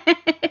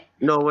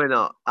 No, we're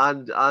not.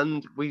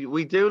 And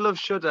we do love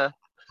Shudder.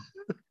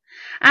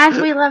 And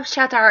we love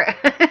Shudder.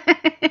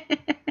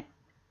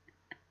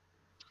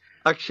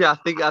 Actually,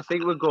 I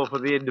think we'll go for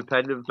the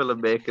independent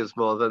filmmakers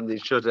more than the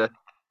Shudder.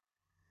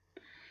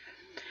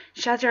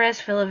 Shudder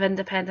is full of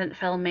independent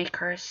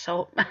filmmakers,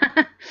 so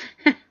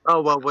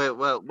Oh well,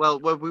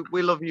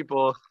 we love you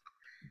both.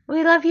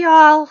 we love you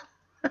all.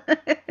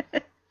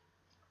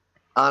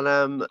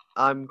 And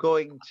I'm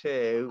going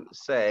to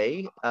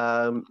say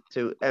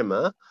to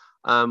Emma,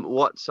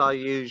 what's our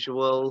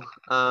usual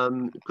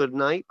good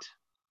night?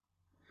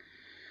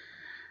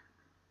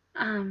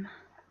 um,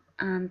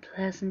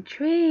 Unpleasant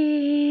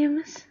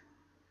dreams.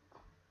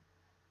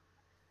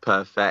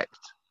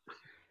 Perfect.